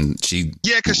believe, and she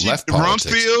left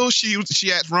politics. Rumsfeld.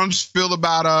 She asked Rumsfeld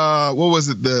about what was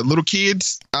it? The little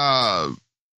kids. I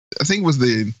think it was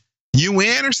the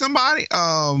UN or somebody.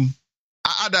 I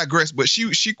digress, but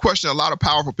she questioned a lot of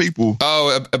powerful people.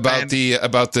 Oh, about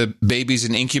the babies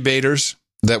in incubators.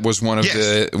 That was one of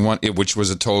which was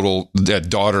a total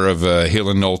daughter of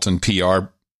Hillary Knowlton, PR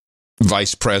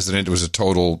vice president. It was a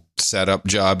total setup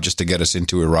job just to get us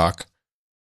into Iraq.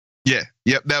 Yeah,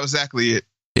 yep, that was exactly it.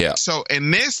 Yeah. So in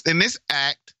this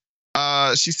act,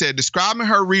 she said, describing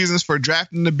her reasons for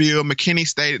drafting the bill, McKinney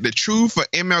stated the truth for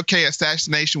MLK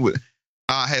assassination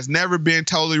has never been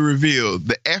totally revealed.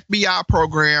 The FBI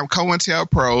program,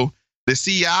 COINTELPRO, the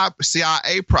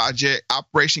CIA project,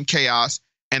 Operation Chaos,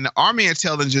 and the Army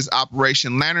intelligence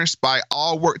operation, Lantern Spike,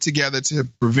 all worked together to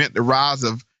prevent the rise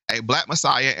of a black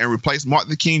messiah and replace Martin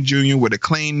Luther King Jr. with a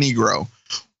clean Negro.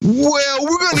 Well,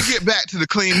 we're going to get back to the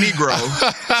clean Negro.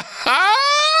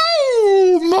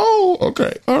 Oh, no.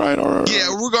 Okay. All right.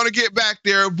 Yeah, we're going to get back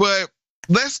there, but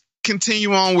let's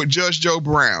continue on with Judge Joe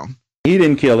Brown. He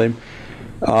didn't kill him.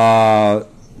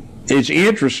 It's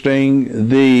interesting,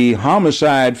 the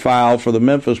homicide file for the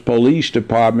Memphis Police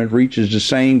Department reaches the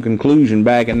same conclusion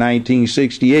back in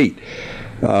 1968.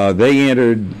 They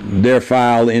entered their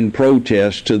file in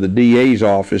protest to the DA's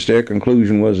office. Their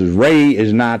conclusion was Ray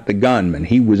is not the gunman.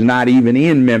 He was not even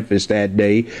in Memphis that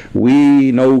day.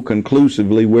 We know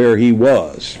conclusively where he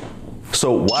was.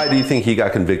 So why do you think he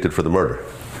got convicted for the murder?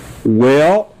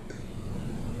 Well,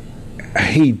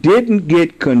 he didn't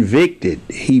get convicted.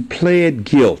 He pled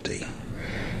guilty.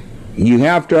 You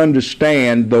have to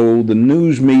understand, though, the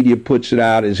news media puts it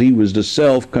out as he was the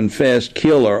self-confessed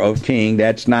killer of King.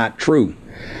 That's not true.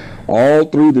 All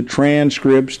through the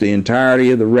transcripts, the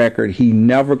entirety of the record, he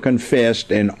never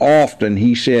confessed, and often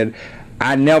he said,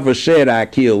 I never said I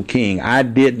killed King. I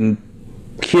didn't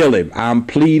kill him. I'm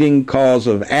pleading cause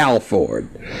of Alford.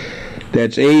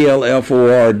 That's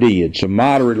ALFORD. It's a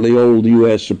moderately old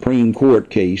U.S. Supreme Court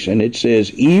case, and it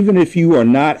says, even if you are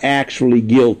not actually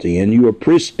guilty and you are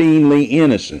pristinely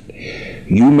innocent,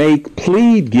 you may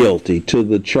plead guilty to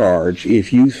the charge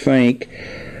if you think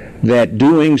that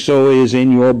doing so is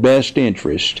in your best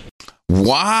interest.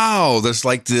 Wow, that's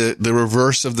like the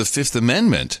reverse of the Fifth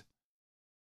Amendment.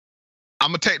 I'm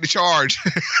gonna take the charge.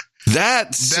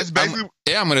 That's basically.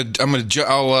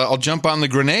 I'll jump on the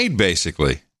grenade,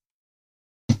 basically.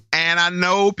 And I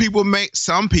know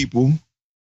some people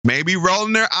may be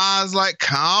rolling their eyes like,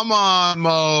 come on,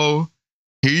 Mo.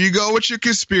 Here you go with your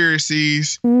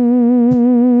conspiracies.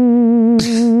 Not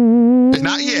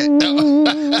yet.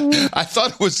 I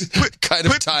thought it was kind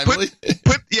of timely.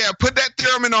 Put that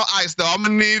theremin on ice, though. I'm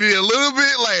going to need it a little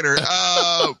bit later.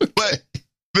 But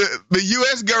the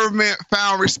U.S. government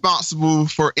found responsible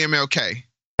for MLK.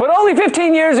 But only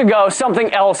 15 years ago,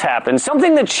 something else happened,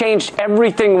 something that changed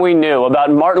everything we knew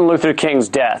about Martin Luther King's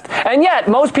death. And yet,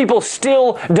 most people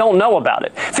still don't know about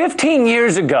it. 15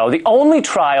 years ago, the only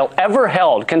trial ever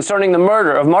held concerning the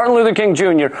murder of Martin Luther King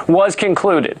Jr. was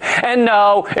concluded. And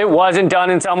no, it wasn't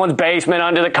done in someone's basement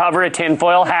under the cover of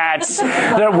tinfoil hats.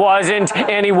 There wasn't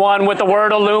anyone with the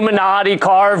word Illuminati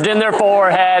carved in their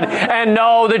forehead. And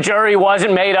no, the jury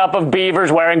wasn't made up of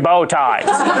beavers wearing bow ties.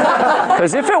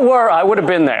 Because if it were, I would have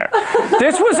been there.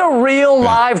 This was a real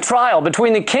live trial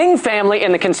between the King family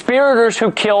and the conspirators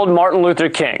who killed Martin Luther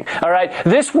King. All right,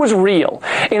 this was real.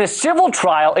 In a civil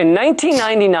trial in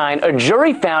 1999, a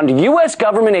jury found U.S.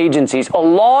 government agencies,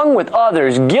 along with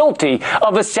others, guilty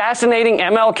of assassinating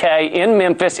MLK in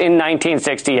Memphis in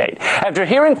 1968. After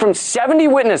hearing from 70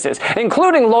 witnesses,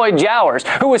 including Lloyd Jowers,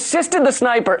 who assisted the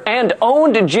sniper and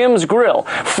owned Jim's Grill,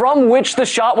 from which the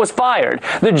shot was fired,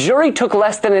 the jury took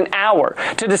less than an hour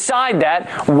to decide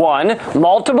that 1,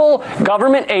 multiple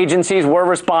government agencies were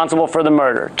responsible for the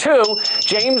murder. 2,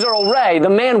 James Earl Ray,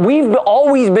 the man we've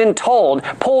always been told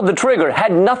pulled the trigger,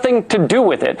 had nothing to do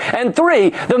with it. And 3,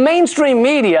 the mainstream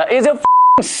media is a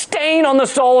stain on the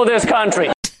soul of this country.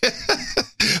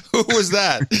 Who was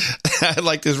that? I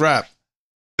like this rap.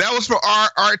 That was for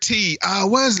RT.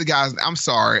 What is the guy's? I'm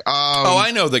sorry.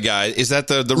 I know the guy. Is that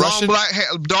the long Russian? Black hair,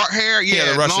 dark hair.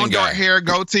 Yeah, the Russian long guy. dark hair,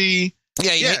 goatee.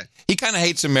 Yeah, he kind of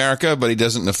hates America, but he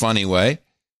does it in a funny way.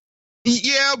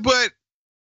 Yeah, but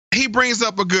he brings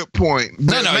up a good point.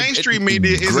 The mainstream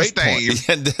media is a stage.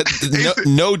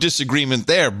 No disagreement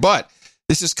there, but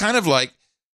this is kind of like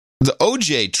the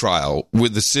OJ trial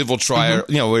with the civil trial,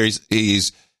 where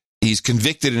he's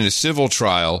convicted in a civil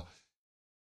trial.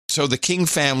 So the King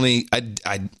family,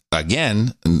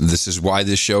 again, this is why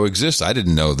this show exists. I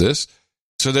didn't know this.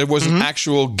 So there was an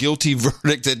actual guilty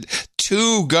verdict that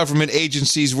 2 government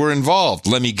agencies were involved.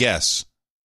 Let me guess.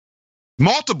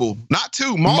 Multiple, not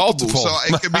 2, multiple. So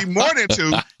it could be more than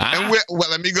 2. And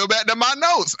let me go back to my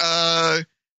notes.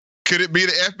 Could it be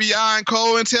the FBI and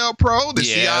COINTELPRO, the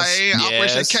CIA and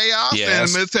Operation Chaos,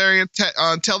 and military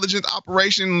intelligence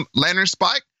Operation Lantern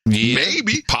Spike? Yeah,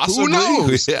 maybe. Possibly. Who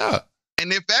knows? Yeah.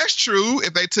 And if that's true,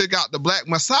 if they took out the Black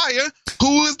Messiah,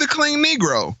 who is the clean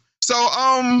Negro? So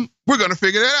we're going to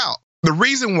figure that out. The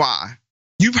reason why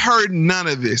you've heard none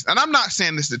of this, and I'm not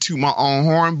saying this to toot my own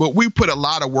horn, but we put a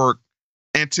lot of work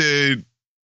into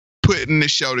putting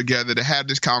this show together to have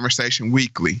this conversation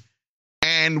weekly.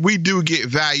 And we do get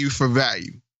value for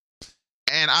value.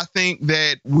 And I think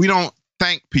that we don't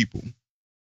thank people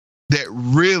that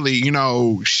really,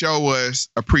 show us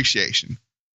appreciation.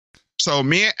 So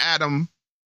me and Adam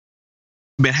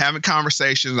been having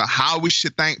conversations on how we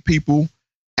should thank people.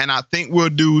 And I think we'll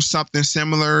do something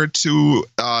similar to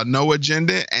No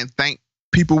Agenda and thank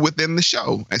people within the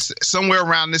show. It's somewhere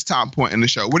around this time point in the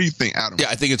show. What do you think, Adam?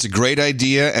 Yeah, I think it's a great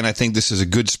idea, and I think this is a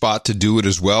good spot to do it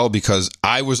as well, because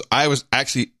I was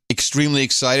actually extremely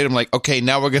excited. I'm like, okay,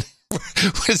 now we're gonna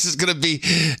this is gonna be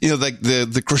like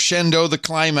the crescendo, the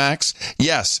climax.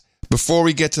 Yes. Before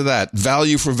we get to that,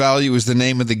 value for value is the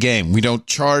name of the game. We don't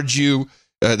charge you.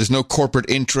 There's no corporate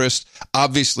interest.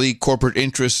 Obviously, corporate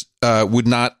interest would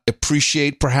not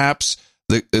appreciate perhaps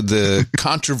the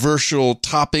controversial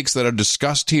topics that are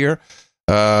discussed here,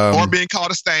 or being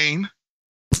called a stain.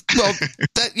 Well,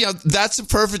 that's a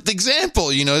perfect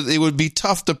example. It would be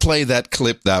tough to play that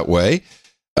clip that way.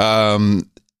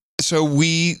 So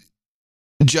we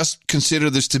just consider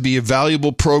this to be a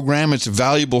valuable program. It's a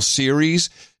valuable series.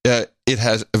 It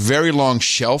has a very long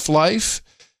shelf life,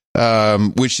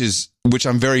 which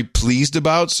I'm very pleased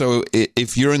about. So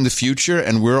if you're in the future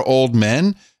and we're old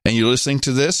men and you're listening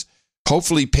to this,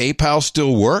 hopefully PayPal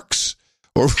still works.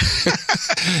 Or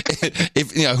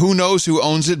if who knows who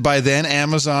owns it by then?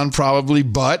 Amazon probably.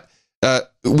 But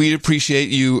we'd appreciate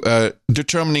you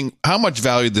determining how much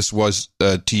value this was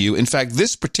to you. In fact,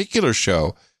 this particular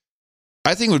show,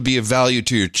 I think, would be of value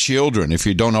to your children if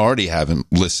you don't already have them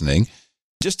listening,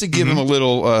 just to give them a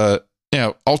little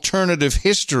alternative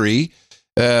history,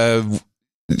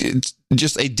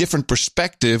 just a different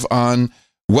perspective on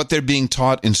what they're being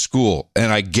taught in school.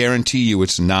 And I guarantee you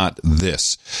it's not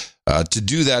this. To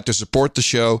do that, to support the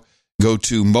show, go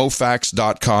to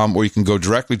mofax.com, or you can go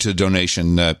directly to the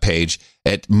donation page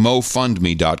at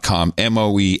mofundme.com,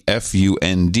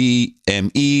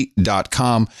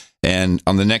 MOEFUNDME.com. And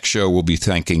on the next show, we'll be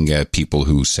thanking people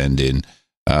who send in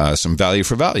some value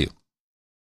for value.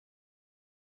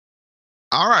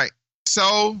 All right.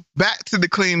 So back to the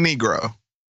clean Negro.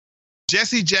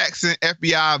 Jesse Jackson,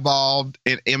 FBI involved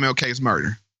in MLK's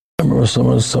murder. I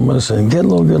remember somebody saying, get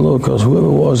low, because whoever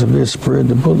it was, if they sprayed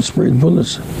bullets,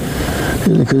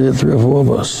 they could hit 3 or 4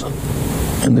 of us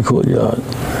in the courtyard.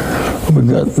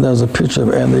 There's a picture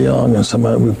of Andy Young, and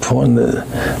somebody we pointed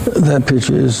that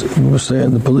picture is, we were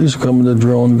saying the police were coming to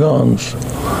drone guns.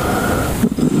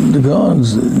 The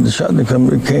guns, the shot that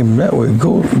came that way.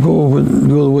 Go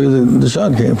the way the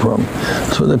shot came from.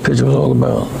 That's what that picture was all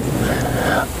about.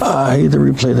 I hate to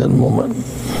replay that moment.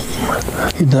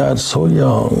 He died so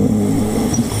young,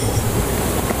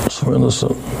 so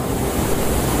innocent,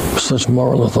 such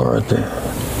moral authority.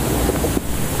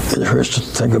 It hurts to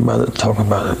think about it, talk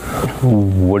about it.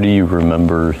 What do you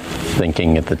remember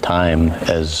thinking at the time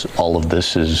as all of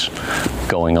this is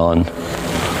going on?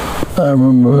 I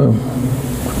remember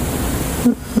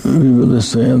really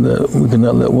saying that we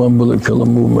cannot let one bullet kill a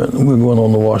movement. We're going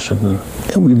on to Washington,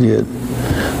 and we did.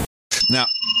 Now,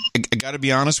 I got to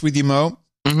be honest with you, Mo.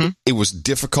 It was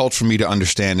difficult for me to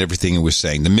understand everything he was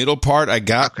saying. The middle part I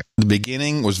got. Okay. The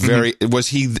beginning was very. Was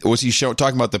he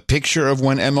talking about the picture of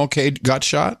when MLK got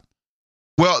shot?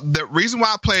 Well, the reason why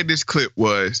I played this clip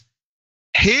was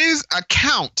his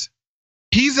account.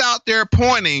 He's out there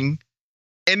pointing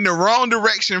in the wrong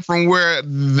direction from where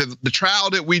the trial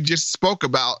that we just spoke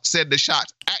about said the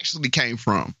shots actually came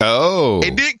from. Oh.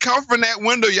 It didn't come from that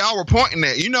window y'all were pointing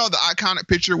at. You know the iconic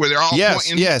picture where they're all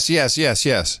pointing? Yes.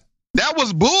 That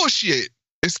was bullshit.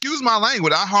 Excuse my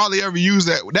language. I hardly ever use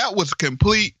that. That was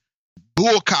complete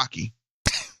bullcocky.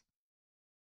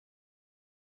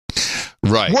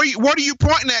 Right. What are you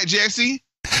pointing at, Jesse?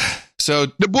 So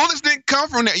the bullets didn't come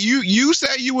from that. You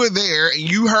said you were there and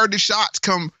you heard the shots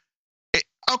come.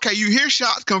 Okay, you hear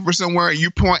shots come from somewhere and you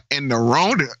point in the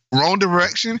wrong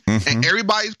direction, and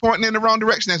everybody's pointing in the wrong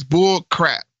direction. That's bull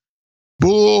crap.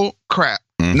 Bull crap.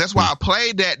 And that's why I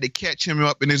played that to catch him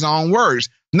up in his own words.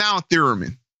 Now,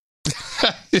 Thurman.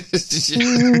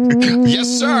 Yes,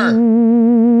 sir.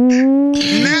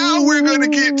 Now we're going to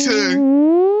get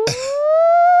to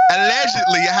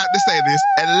allegedly, I have to say this,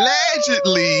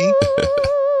 allegedly,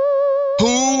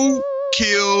 who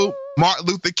killed Martin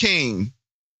Luther King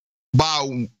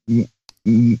by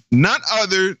none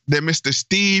other than Mr.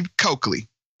 Steve Coakley.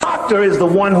 Doctor is the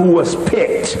one who was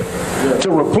picked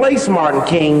to replace Martin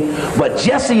King, but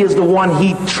Jesse is the one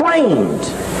he trained.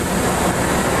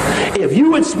 If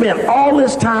you had spent all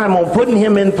this time on putting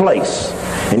him in place,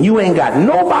 and you ain't got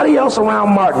nobody else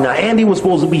around Martin. Now, Andy was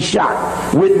supposed to be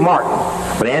shot with Martin,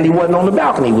 but Andy wasn't on the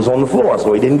balcony. He was on the floor,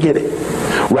 so he didn't get it.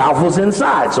 Ralph was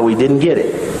inside, so he didn't get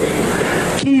it.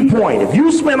 Key point, if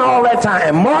you spend all that time,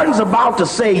 and Martin's about to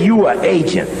say you are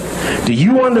agent, do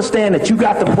you understand that you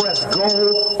got to press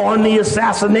go on the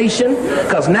assassination?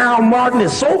 Because now Martin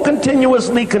is so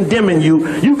continuously condemning you,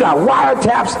 you got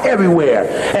wiretaps everywhere.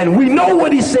 And we know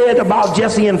what he said about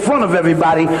Jesse in front of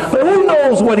everybody, but who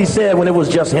knows what he said when it was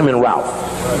just him and Ralph?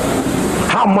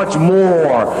 How much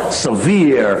more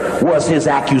severe was his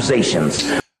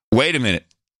accusations? Wait a minute.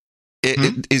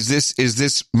 Is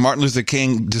this Martin Luther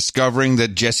King discovering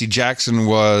that Jesse Jackson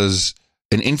was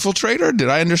an infiltrator? Did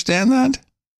I understand that?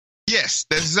 Yes,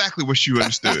 that's exactly what you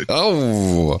understood.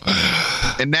 Oh.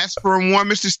 And that's from one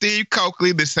Mr. Steve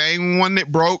Coakley, the same one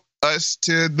that broke us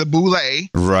to the boule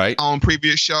right on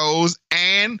previous shows.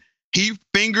 And he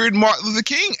fingered Martin Luther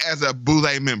King as a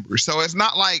boule member. So it's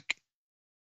not like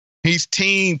he's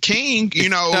Team King, you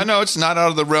know. No, it's not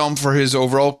out of the realm for his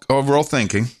overall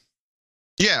thinking.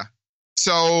 Yeah.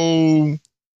 So,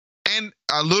 and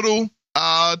a little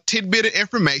tidbit of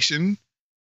information.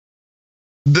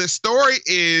 The story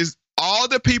is all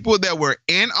the people that were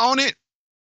in on it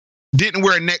didn't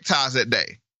wear neckties that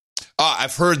day. Oh,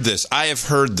 I've heard this. I have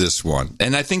heard this one.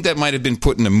 And I think that might have been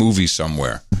put in a movie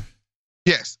somewhere.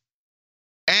 Yes.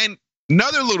 And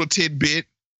another little tidbit,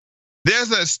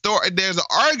 there's an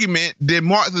argument, did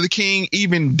Martin Luther King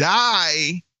even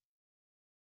die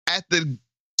at the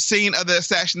scene of the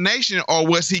assassination, or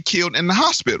was he killed in the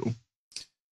hospital?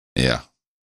 Yeah.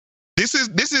 This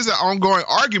is an ongoing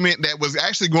argument that was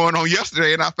actually going on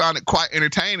yesterday, and I found it quite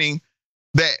entertaining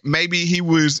that maybe he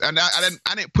was, and I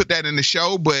didn't put that in the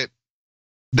show, but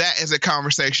that is a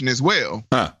conversation as well.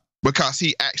 Huh. Because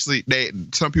he actually,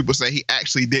 some people say he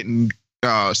actually didn't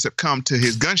succumb to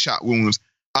his gunshot wounds,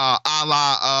 a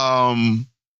la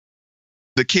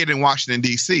the kid in Washington,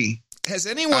 D.C. Has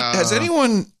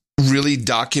anyone really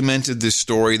documented this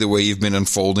story the way you've been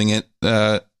unfolding it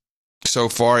so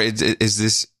far? Is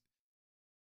this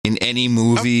in any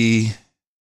movie?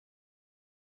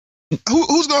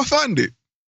 Who's going to fund it?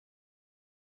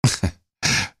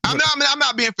 I'm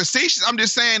not being facetious. I'm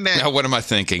just saying that. Now, what am I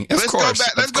thinking? Let's go back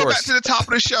to the top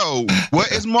of the show.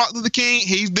 What is Martin Luther King?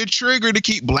 He's the trigger to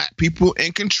keep black people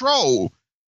in control.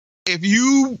 If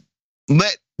you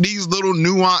let these little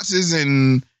nuances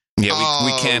and we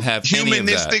can't have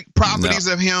humanistic properties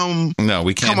of him. No,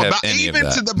 we can't come have about. any Even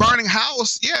of that. to the burning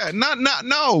house. Yeah,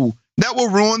 no. That will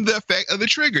ruin the effect of the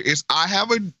trigger. It's I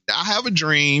have a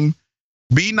dream.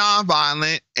 Be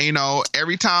nonviolent. You know,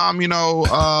 every time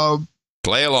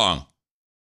play along.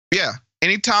 Yeah.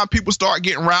 Anytime people start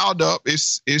getting riled up,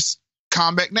 it's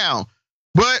calm back down.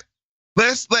 But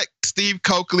let's let Steve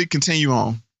Coakley continue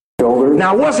on.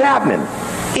 Now, what's happening?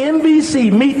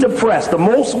 NBC Meet the Press, the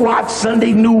most watched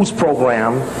Sunday news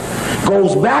program,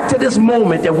 goes back to this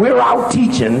moment that we're out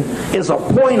teaching is a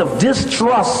point of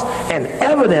distrust and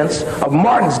evidence of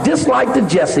Martin's dislike to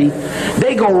Jesse.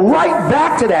 They go right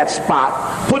back to that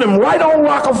spot, put him right on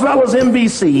Rockefeller's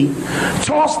NBC,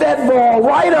 toss that ball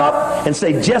right up and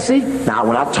say, Jesse, now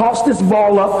when I toss this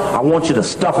ball up, I want you to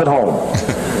stuff it home.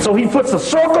 So he puts a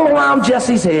circle around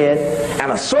Jesse's head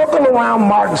and a circle around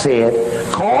Martin's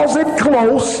head, calls it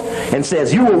close, and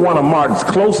says, you were one of Martin's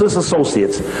closest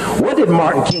associates. What did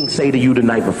Martin King say to you the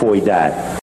night before he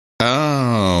died?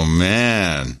 Oh,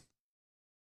 man.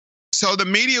 So the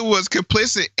media was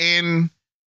complicit in,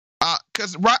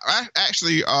 because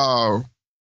actually,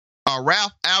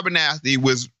 Ralph Abernathy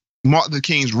was Martin Luther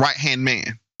King's right-hand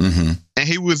man. Mm-hmm. And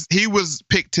he was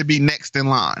picked to be next in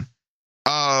line.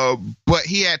 But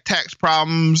he had tax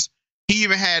problems.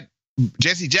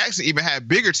 Jesse Jackson even had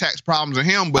bigger tax problems than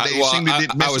him, but they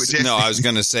didn't mess with Jesse. No, I was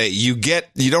going to say, you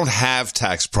don't have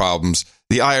tax problems.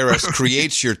 The IRS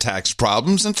creates your tax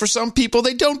problems, and for some people,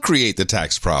 they don't create the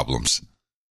tax problems.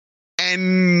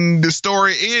 And the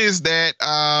story is that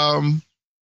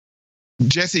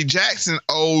Jesse Jackson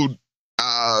owed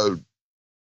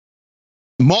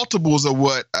multiples of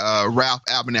what Ralph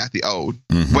Abernathy owed,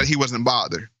 but he wasn't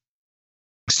bothered.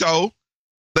 So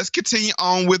let's continue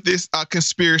on with this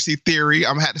conspiracy theory.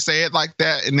 I'm going to have to say it like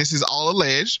that, and this is all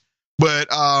alleged. But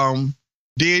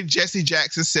did Jesse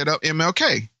Jackson set up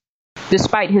MLK?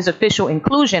 Despite his official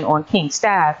inclusion on King's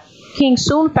staff, King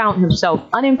soon found himself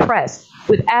unimpressed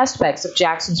with aspects of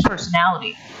Jackson's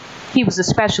personality. He was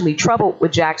especially troubled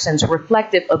with Jackson's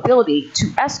reflective ability to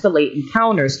escalate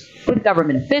encounters with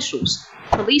government officials,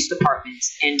 police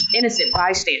departments, and innocent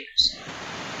bystanders.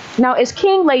 Now, as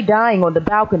King lay dying on the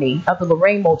balcony of the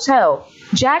Lorraine Motel,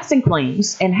 Jackson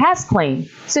claims, and has claimed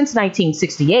since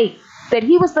 1968, that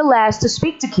he was the last to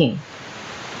speak to King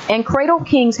and cradled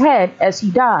King's head as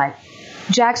he died.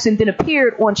 Jackson then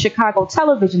appeared on Chicago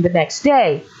television the next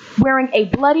day wearing a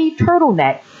bloody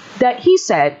turtleneck that he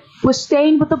said was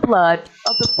stained with the blood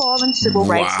of the fallen civil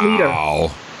rights leader.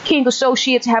 King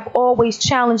associates have always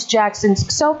challenged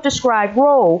Jackson's self-described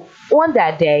role on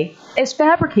that day as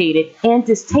fabricated and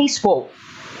distasteful.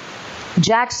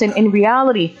 Jackson, in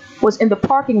reality, was in the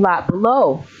parking lot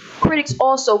below. Critics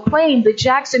also claim that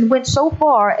Jackson went so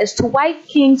far as to wipe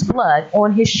King's blood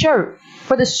on his shirt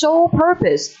for the sole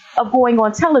purpose of going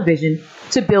on television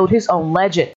to build his own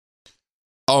legend.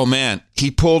 Oh, man, he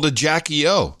pulled a Jackie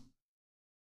O.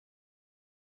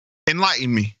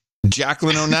 Enlighten me.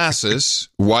 Jacqueline Onassis,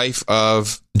 wife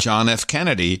of John F.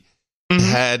 Kennedy,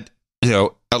 had,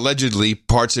 allegedly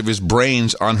parts of his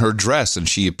brains on her dress, and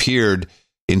she appeared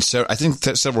in,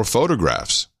 several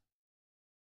photographs.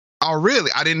 Oh,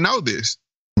 really? I didn't know this.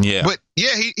 Yeah. But,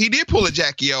 yeah, he did pull a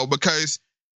Jackie O because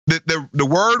the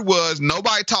word was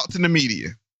nobody talked to the media.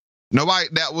 Nobody,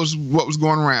 that was what was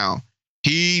going around.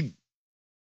 He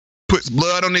puts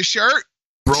blood on his shirt,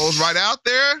 rolls right out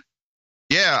there.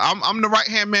 Yeah, I'm the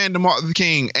right-hand man to Martin Luther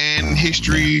King, and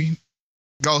history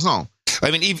goes on.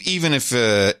 I mean, even if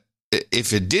it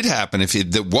did happen, if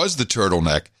it was the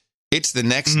turtleneck, it's the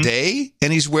next day,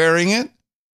 and he's wearing it?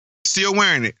 Still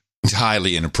wearing it. It's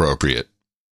highly inappropriate.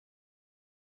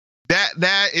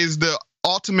 That is the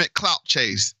ultimate clout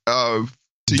chase, to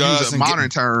use a modern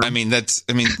term.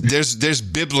 There's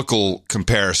biblical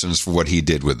comparisons for what he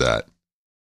did with that.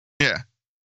 Yeah.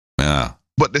 Yeah.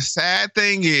 But the sad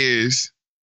thing is,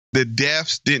 the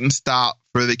deaths didn't stop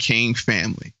for the King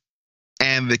family.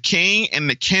 And the King and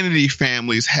the Kennedy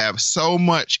families have so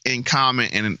much in common,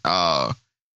 and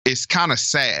it's kind of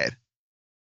sad.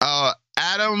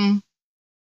 Adam,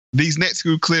 these next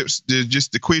few clips,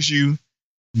 just to quiz you,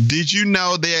 did you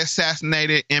know they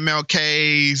assassinated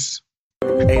MLK's?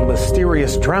 A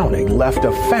mysterious drowning left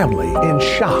a family in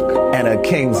shock, and a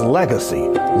king's legacy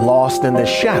lost in the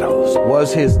shadows.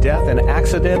 Was his death an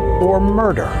accident or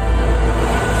murder?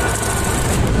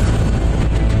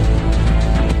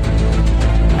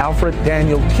 Alfred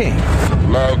Daniel King.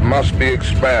 Love must be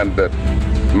expanded,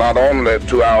 not only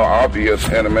to our obvious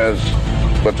enemies,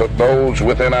 but to those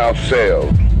within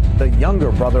ourselves. The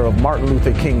younger brother of Martin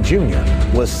Luther King Jr.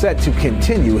 was set to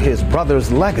continue his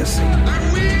brother's legacy.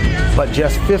 But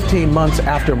just 15 months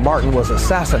after Martin was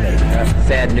assassinated. That's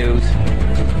sad news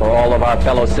for all of our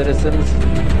fellow citizens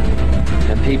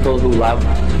and people who love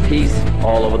peace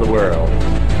all over the world.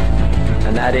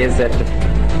 And that is that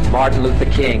Martin Luther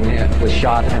King was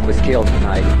shot and was killed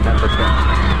tonight in Memphis.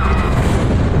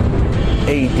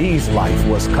 AD's life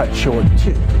was cut short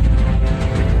too.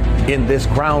 In this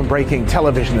groundbreaking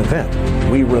television event,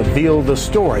 we reveal the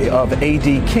story of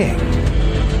A.D. King,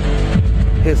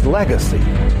 his legacy,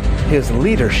 his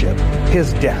leadership,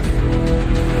 his death.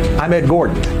 I'm Ed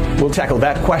Gordon. We'll tackle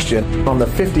that question on the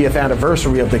 50th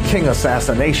anniversary of the King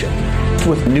assassination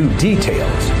with new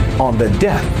details on the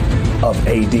death of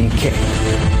A.D. King.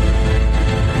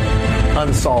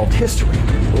 Unsolved History,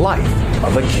 Life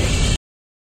of a King.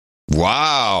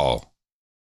 Wow.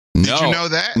 Did you know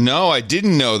that? No, I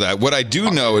didn't know that. What I do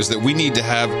know is that we need to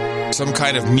have some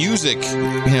kind of music,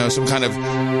 some kind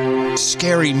of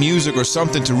scary music or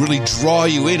something to really draw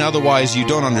you in. Otherwise, you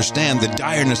don't understand the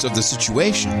direness of the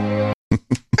situation.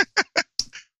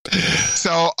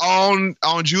 So on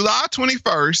July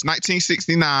 21st,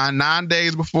 1969, 9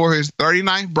 days before his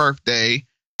 39th birthday,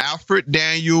 Alfred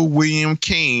Daniel William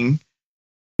King,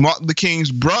 Martin Luther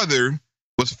King's brother,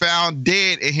 was found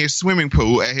dead in his swimming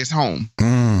pool at his home.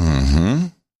 Mm-hmm.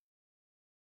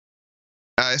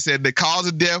 It said the cause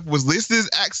of death was listed as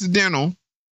accidental,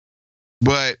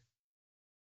 but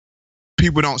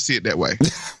people don't see it that way.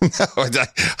 No,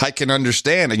 I can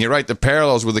understand. And you're right, the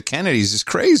parallels with the Kennedys is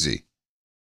crazy.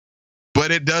 But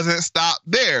it doesn't stop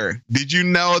there. Did you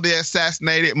know they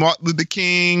assassinated Martin Luther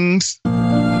King's? No,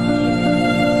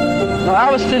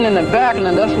 I was sitting in the back, and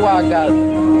that's why I got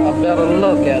a better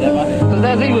look at him. Because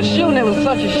as he was shooting, it was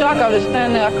such a shock. I was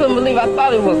standing there. I couldn't believe. I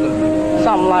thought it was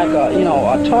something like a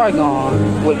toy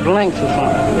gun with blinks or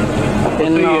something.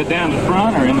 And, down the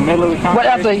front or in the middle of the conversation? But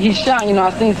after he shot,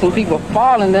 I seen some people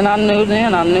falling. Then I knew.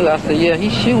 I said, yeah,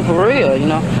 he's shooting for real,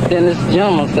 Then this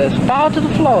gentleman says, fall to the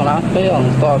floor. And I fell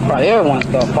and started crying. Everyone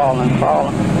started falling.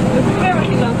 Where was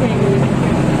he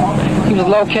located? He was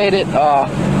located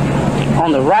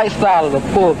on the right side of the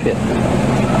pulpit.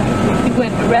 He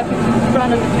went directly to the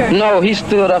front of the church? No, he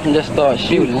stood up and just started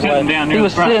shooting. He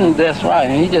was sitting, that's right,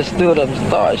 and he just stood up and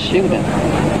started shooting.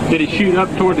 Did he shoot up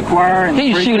toward the choir?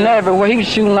 He was shooting everywhere. He was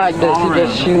shooting like this. He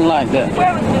just shooting like that.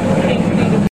 Where was Luther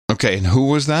King? Okay, and who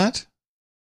was that?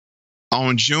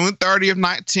 On June 30th,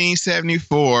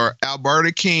 1974,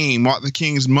 Alberta King, Martin Luther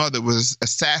King's mother, was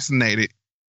assassinated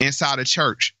inside a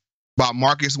church by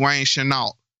Marcus Wayne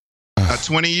Chenault, a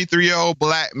 23-year-old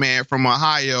black man from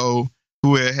Ohio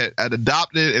who had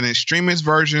adopted an extremist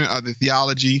version of the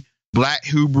theology Black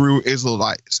Hebrew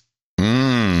Israelites.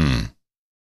 And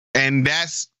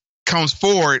that's fast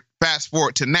forward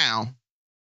to now,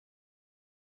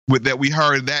 with that we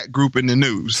heard that group in the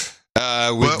news.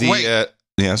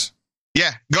 Yes.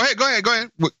 Yeah, go ahead.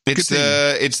 It's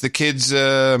the kids.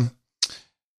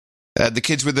 The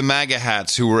kids with the MAGA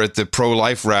hats who were at the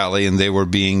pro-life rally, and they were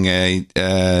being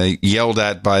yelled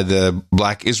at by the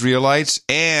Black Israelites,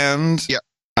 and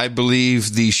I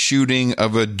believe the shooting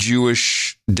of a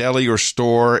Jewish deli or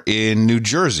store in New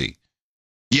Jersey.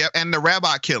 Yep, and the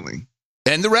rabbi killing.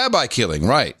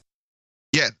 Right.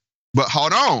 Yeah, but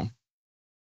hold on.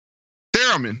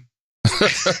 Thurman.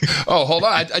 Oh, hold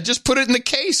on. I just put it in the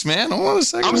case, man. Hold on a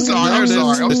second. I'm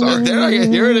sorry.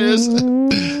 Here it is.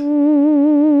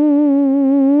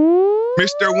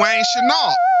 Mr. Wayne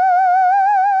Chenault.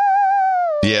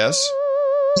 Yes.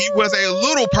 He was a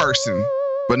little person,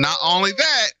 but not only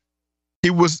that, he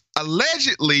was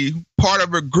allegedly part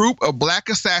of a group of black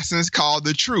assassins called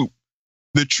the Troop.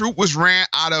 The Troop was ran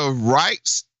out of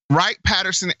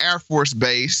Wright-Patterson Air Force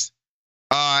Base.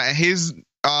 His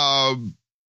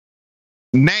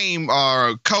name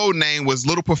or code name was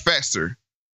Little Professor.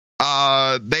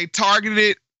 They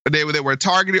were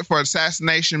targeted for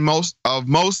assassination most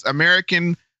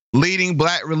American leading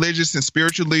black religious and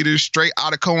spiritual leaders straight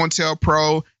out of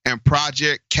COINTELPRO and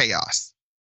Project Chaos.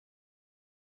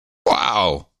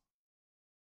 Wow.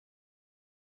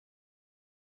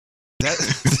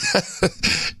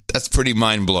 That's pretty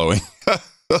mind-blowing.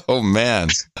 Oh, man.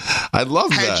 I love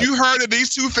that. Had you heard of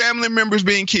these two family members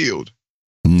being killed?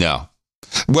 No.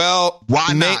 Well,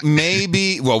 why not?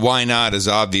 Maybe. Well, why not is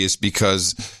obvious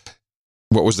because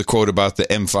what was the quote about the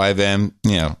M5M?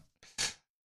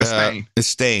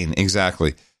 Stain.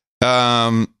 Exactly.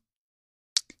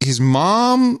 His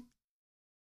mom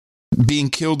being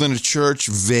killed in a church,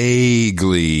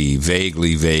 vaguely,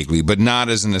 but not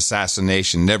as an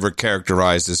assassination, never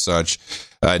characterized as such.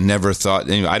 Never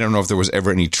thought, I don't know if there was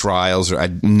ever any trials or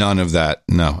none of that.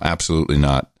 No, absolutely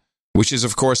not. Which is,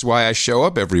 of course, why I show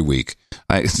up every week,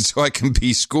 so I can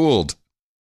be schooled.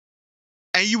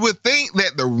 And you would think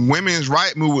that the women's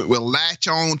right movement will latch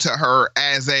on to her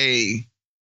as a,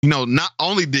 not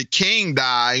only did King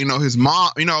die, his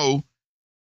mom, you know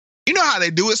how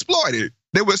they do exploit it.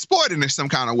 They were exploiting it some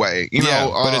kind of way,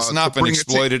 but it's not been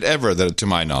exploited ever, to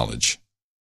my knowledge.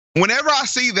 Whenever I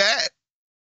see that,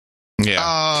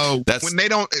 when they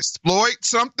don't exploit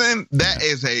something,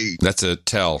 that's a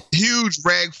tell. Huge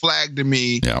red flag to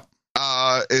me. Yeah.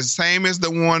 Is same as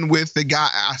the one with the guy.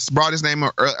 I brought his name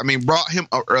up early. Brought him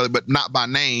up early, but not by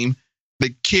name.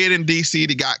 The kid in DC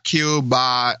that got killed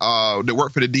by that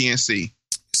worked for the DNC.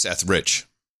 Seth Rich.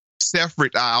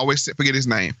 I always forget his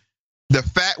name. The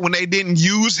fact when they didn't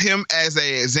use him as an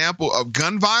example of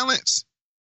gun violence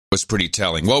was pretty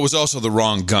telling. Well, it was also the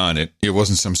wrong gun. It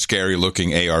wasn't some scary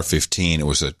looking AR-15. It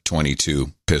was a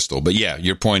 .22 pistol. But yeah,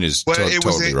 your point is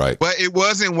totally right. But it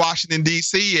was in Washington,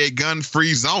 D.C., a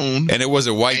gun-free zone. And it was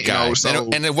a white guy.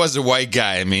 And it was a white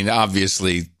guy.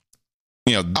 Obviously,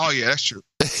 Oh, yeah, that's true.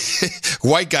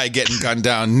 White guy getting gunned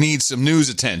down needs some news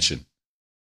attention.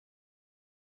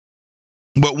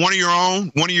 But one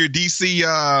of your D.C.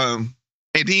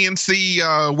 and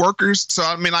DNC workers. So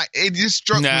I mean, like, it just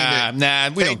struck me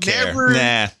that we don't care.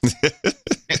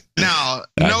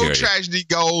 No tragedy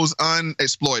goes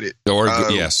unexploited.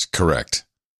 Yes, correct.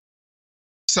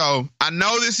 So I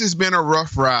know this has been a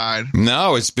rough ride.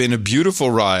 No, it's been a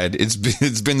beautiful ride. It's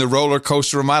been the roller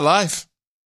coaster of my life.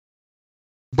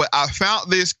 But I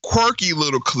found this quirky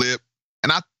little clip,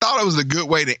 and I thought it was a good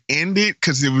way to end it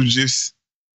because it was just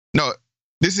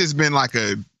this has been like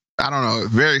a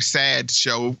very sad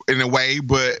show in a way,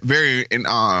 but very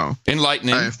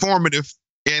enlightening,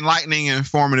 enlightening and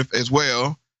informative as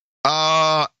well.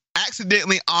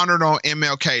 Accidentally honored on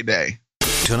MLK Day.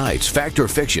 Tonight's Fact or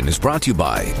Fiction is brought to you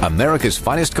by America's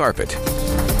Finest Carpet.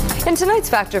 In tonight's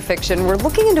Fact or Fiction, we're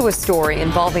looking into a story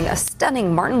involving a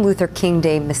stunning Martin Luther King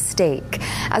Day mistake.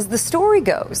 As the story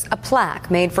goes, a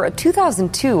plaque made for a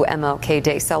 2002 MLK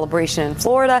Day celebration in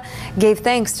Florida gave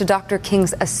thanks to Dr.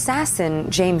 King's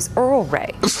assassin, James Earl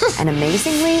Ray. And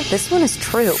amazingly, this one is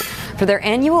true. For their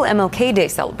annual MLK Day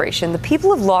celebration, the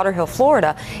people of Lauderhill,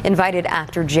 Florida, invited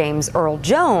actor James Earl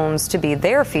Jones to be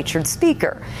their featured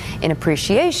speaker. In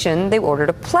appreciation, they ordered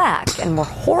a plaque and were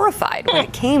horrified when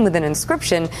it came with an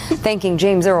inscription thanking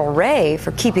James Earl Ray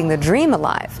for keeping the dream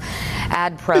alive.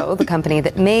 AdPro, the company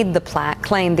that made the plaque,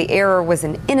 claimed the error was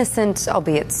an innocent,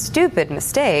 albeit stupid,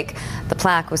 mistake. The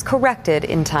plaque was corrected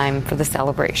in time for the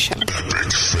celebration.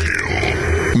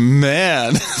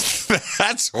 Man,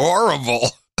 that's horrible.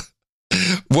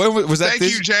 What was that?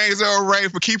 Thank you, James Earl Ray,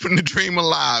 for keeping the dream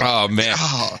alive. Oh, man.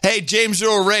 Oh. Hey, James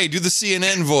Earl Ray, do the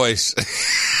CNN voice.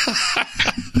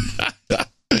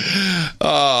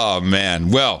 Oh,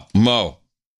 man. Well, Mo,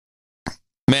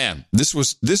 man, this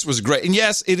was great. And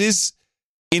yes, it is,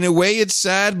 in a way, it's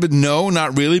sad, but no,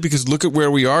 not really, because look at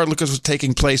where we are. Look at what's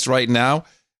taking place right now.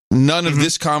 None of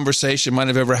this conversation might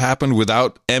have ever happened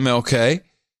without MLK.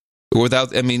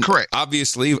 Correct.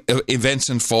 Obviously, events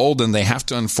unfold, and they have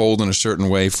to unfold in a certain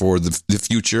way for the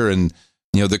future and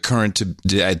the current to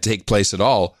take place at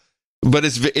all. But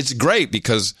it's great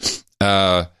because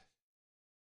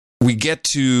we get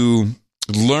to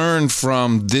learn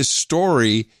from this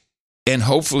story and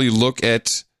hopefully look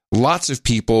at lots of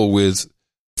people with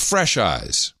fresh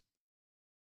eyes.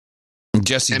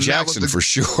 Jesse Jackson, for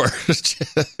sure.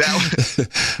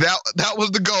 that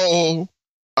was the goal.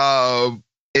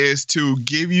 Is to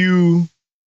give you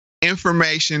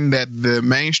information that the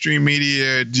mainstream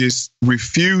media just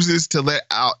refuses to let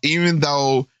out, even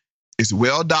though it's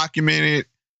well documented,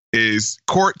 is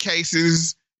court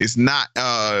cases, it's not,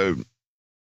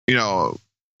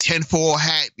 tinfoil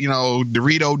hat,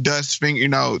 Dorito dust finger,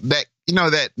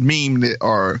 that meme that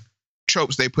or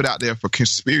tropes they put out there for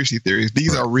conspiracy theories.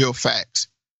 These are real facts.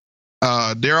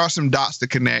 There are some dots to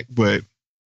connect, but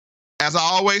as I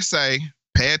always say,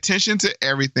 pay attention to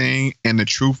everything, and the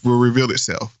truth will reveal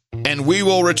itself. And we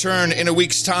will return in a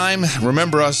week's time.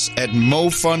 Remember us at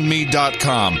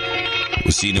mofundme.com.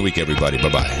 We'll see you in a week, everybody.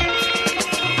 Bye-bye.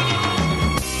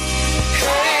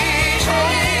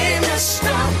 Hey,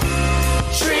 Mr.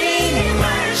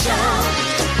 Dreamer John.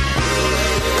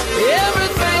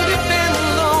 Everything depends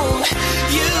on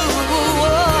you,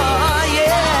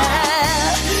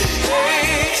 yeah.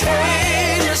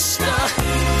 Hey, Mr.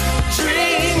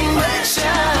 Dreamer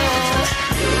John.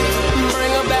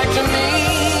 Bring her back to me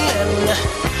and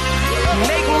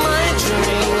make my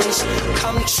dreams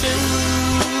come true.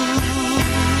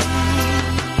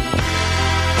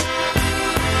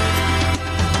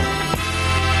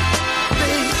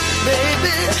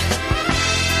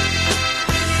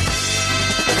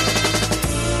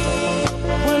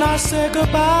 When I say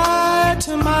goodbye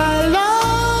to my love,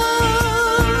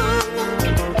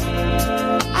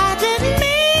 I didn't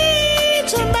mean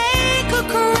to make her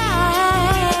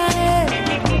cry.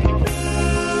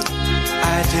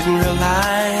 I didn't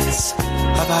realize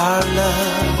of our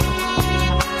love.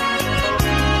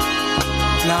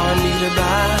 Now I need her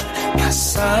by my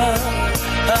side.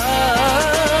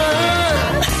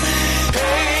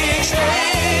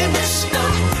 Hey, Mr.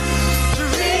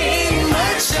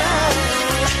 Dreamer Child,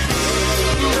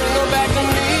 bring her back to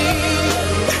me,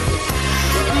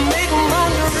 make my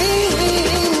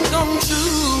dreams come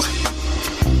true,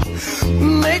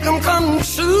 make them come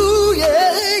true,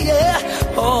 yeah,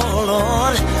 oh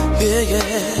Lord,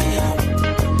 yeah,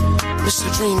 Mr.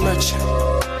 Dreamer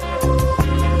Child,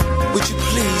 would you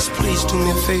please do me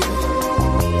a favor?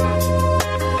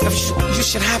 If you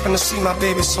should happen to see my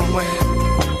baby somewhere,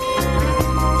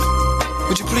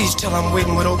 would you please tell her I'm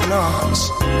waiting with open arms?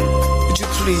 Would you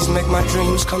please make my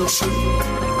dreams come true?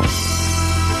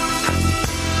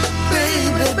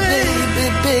 Baby, baby,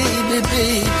 baby,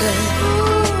 baby.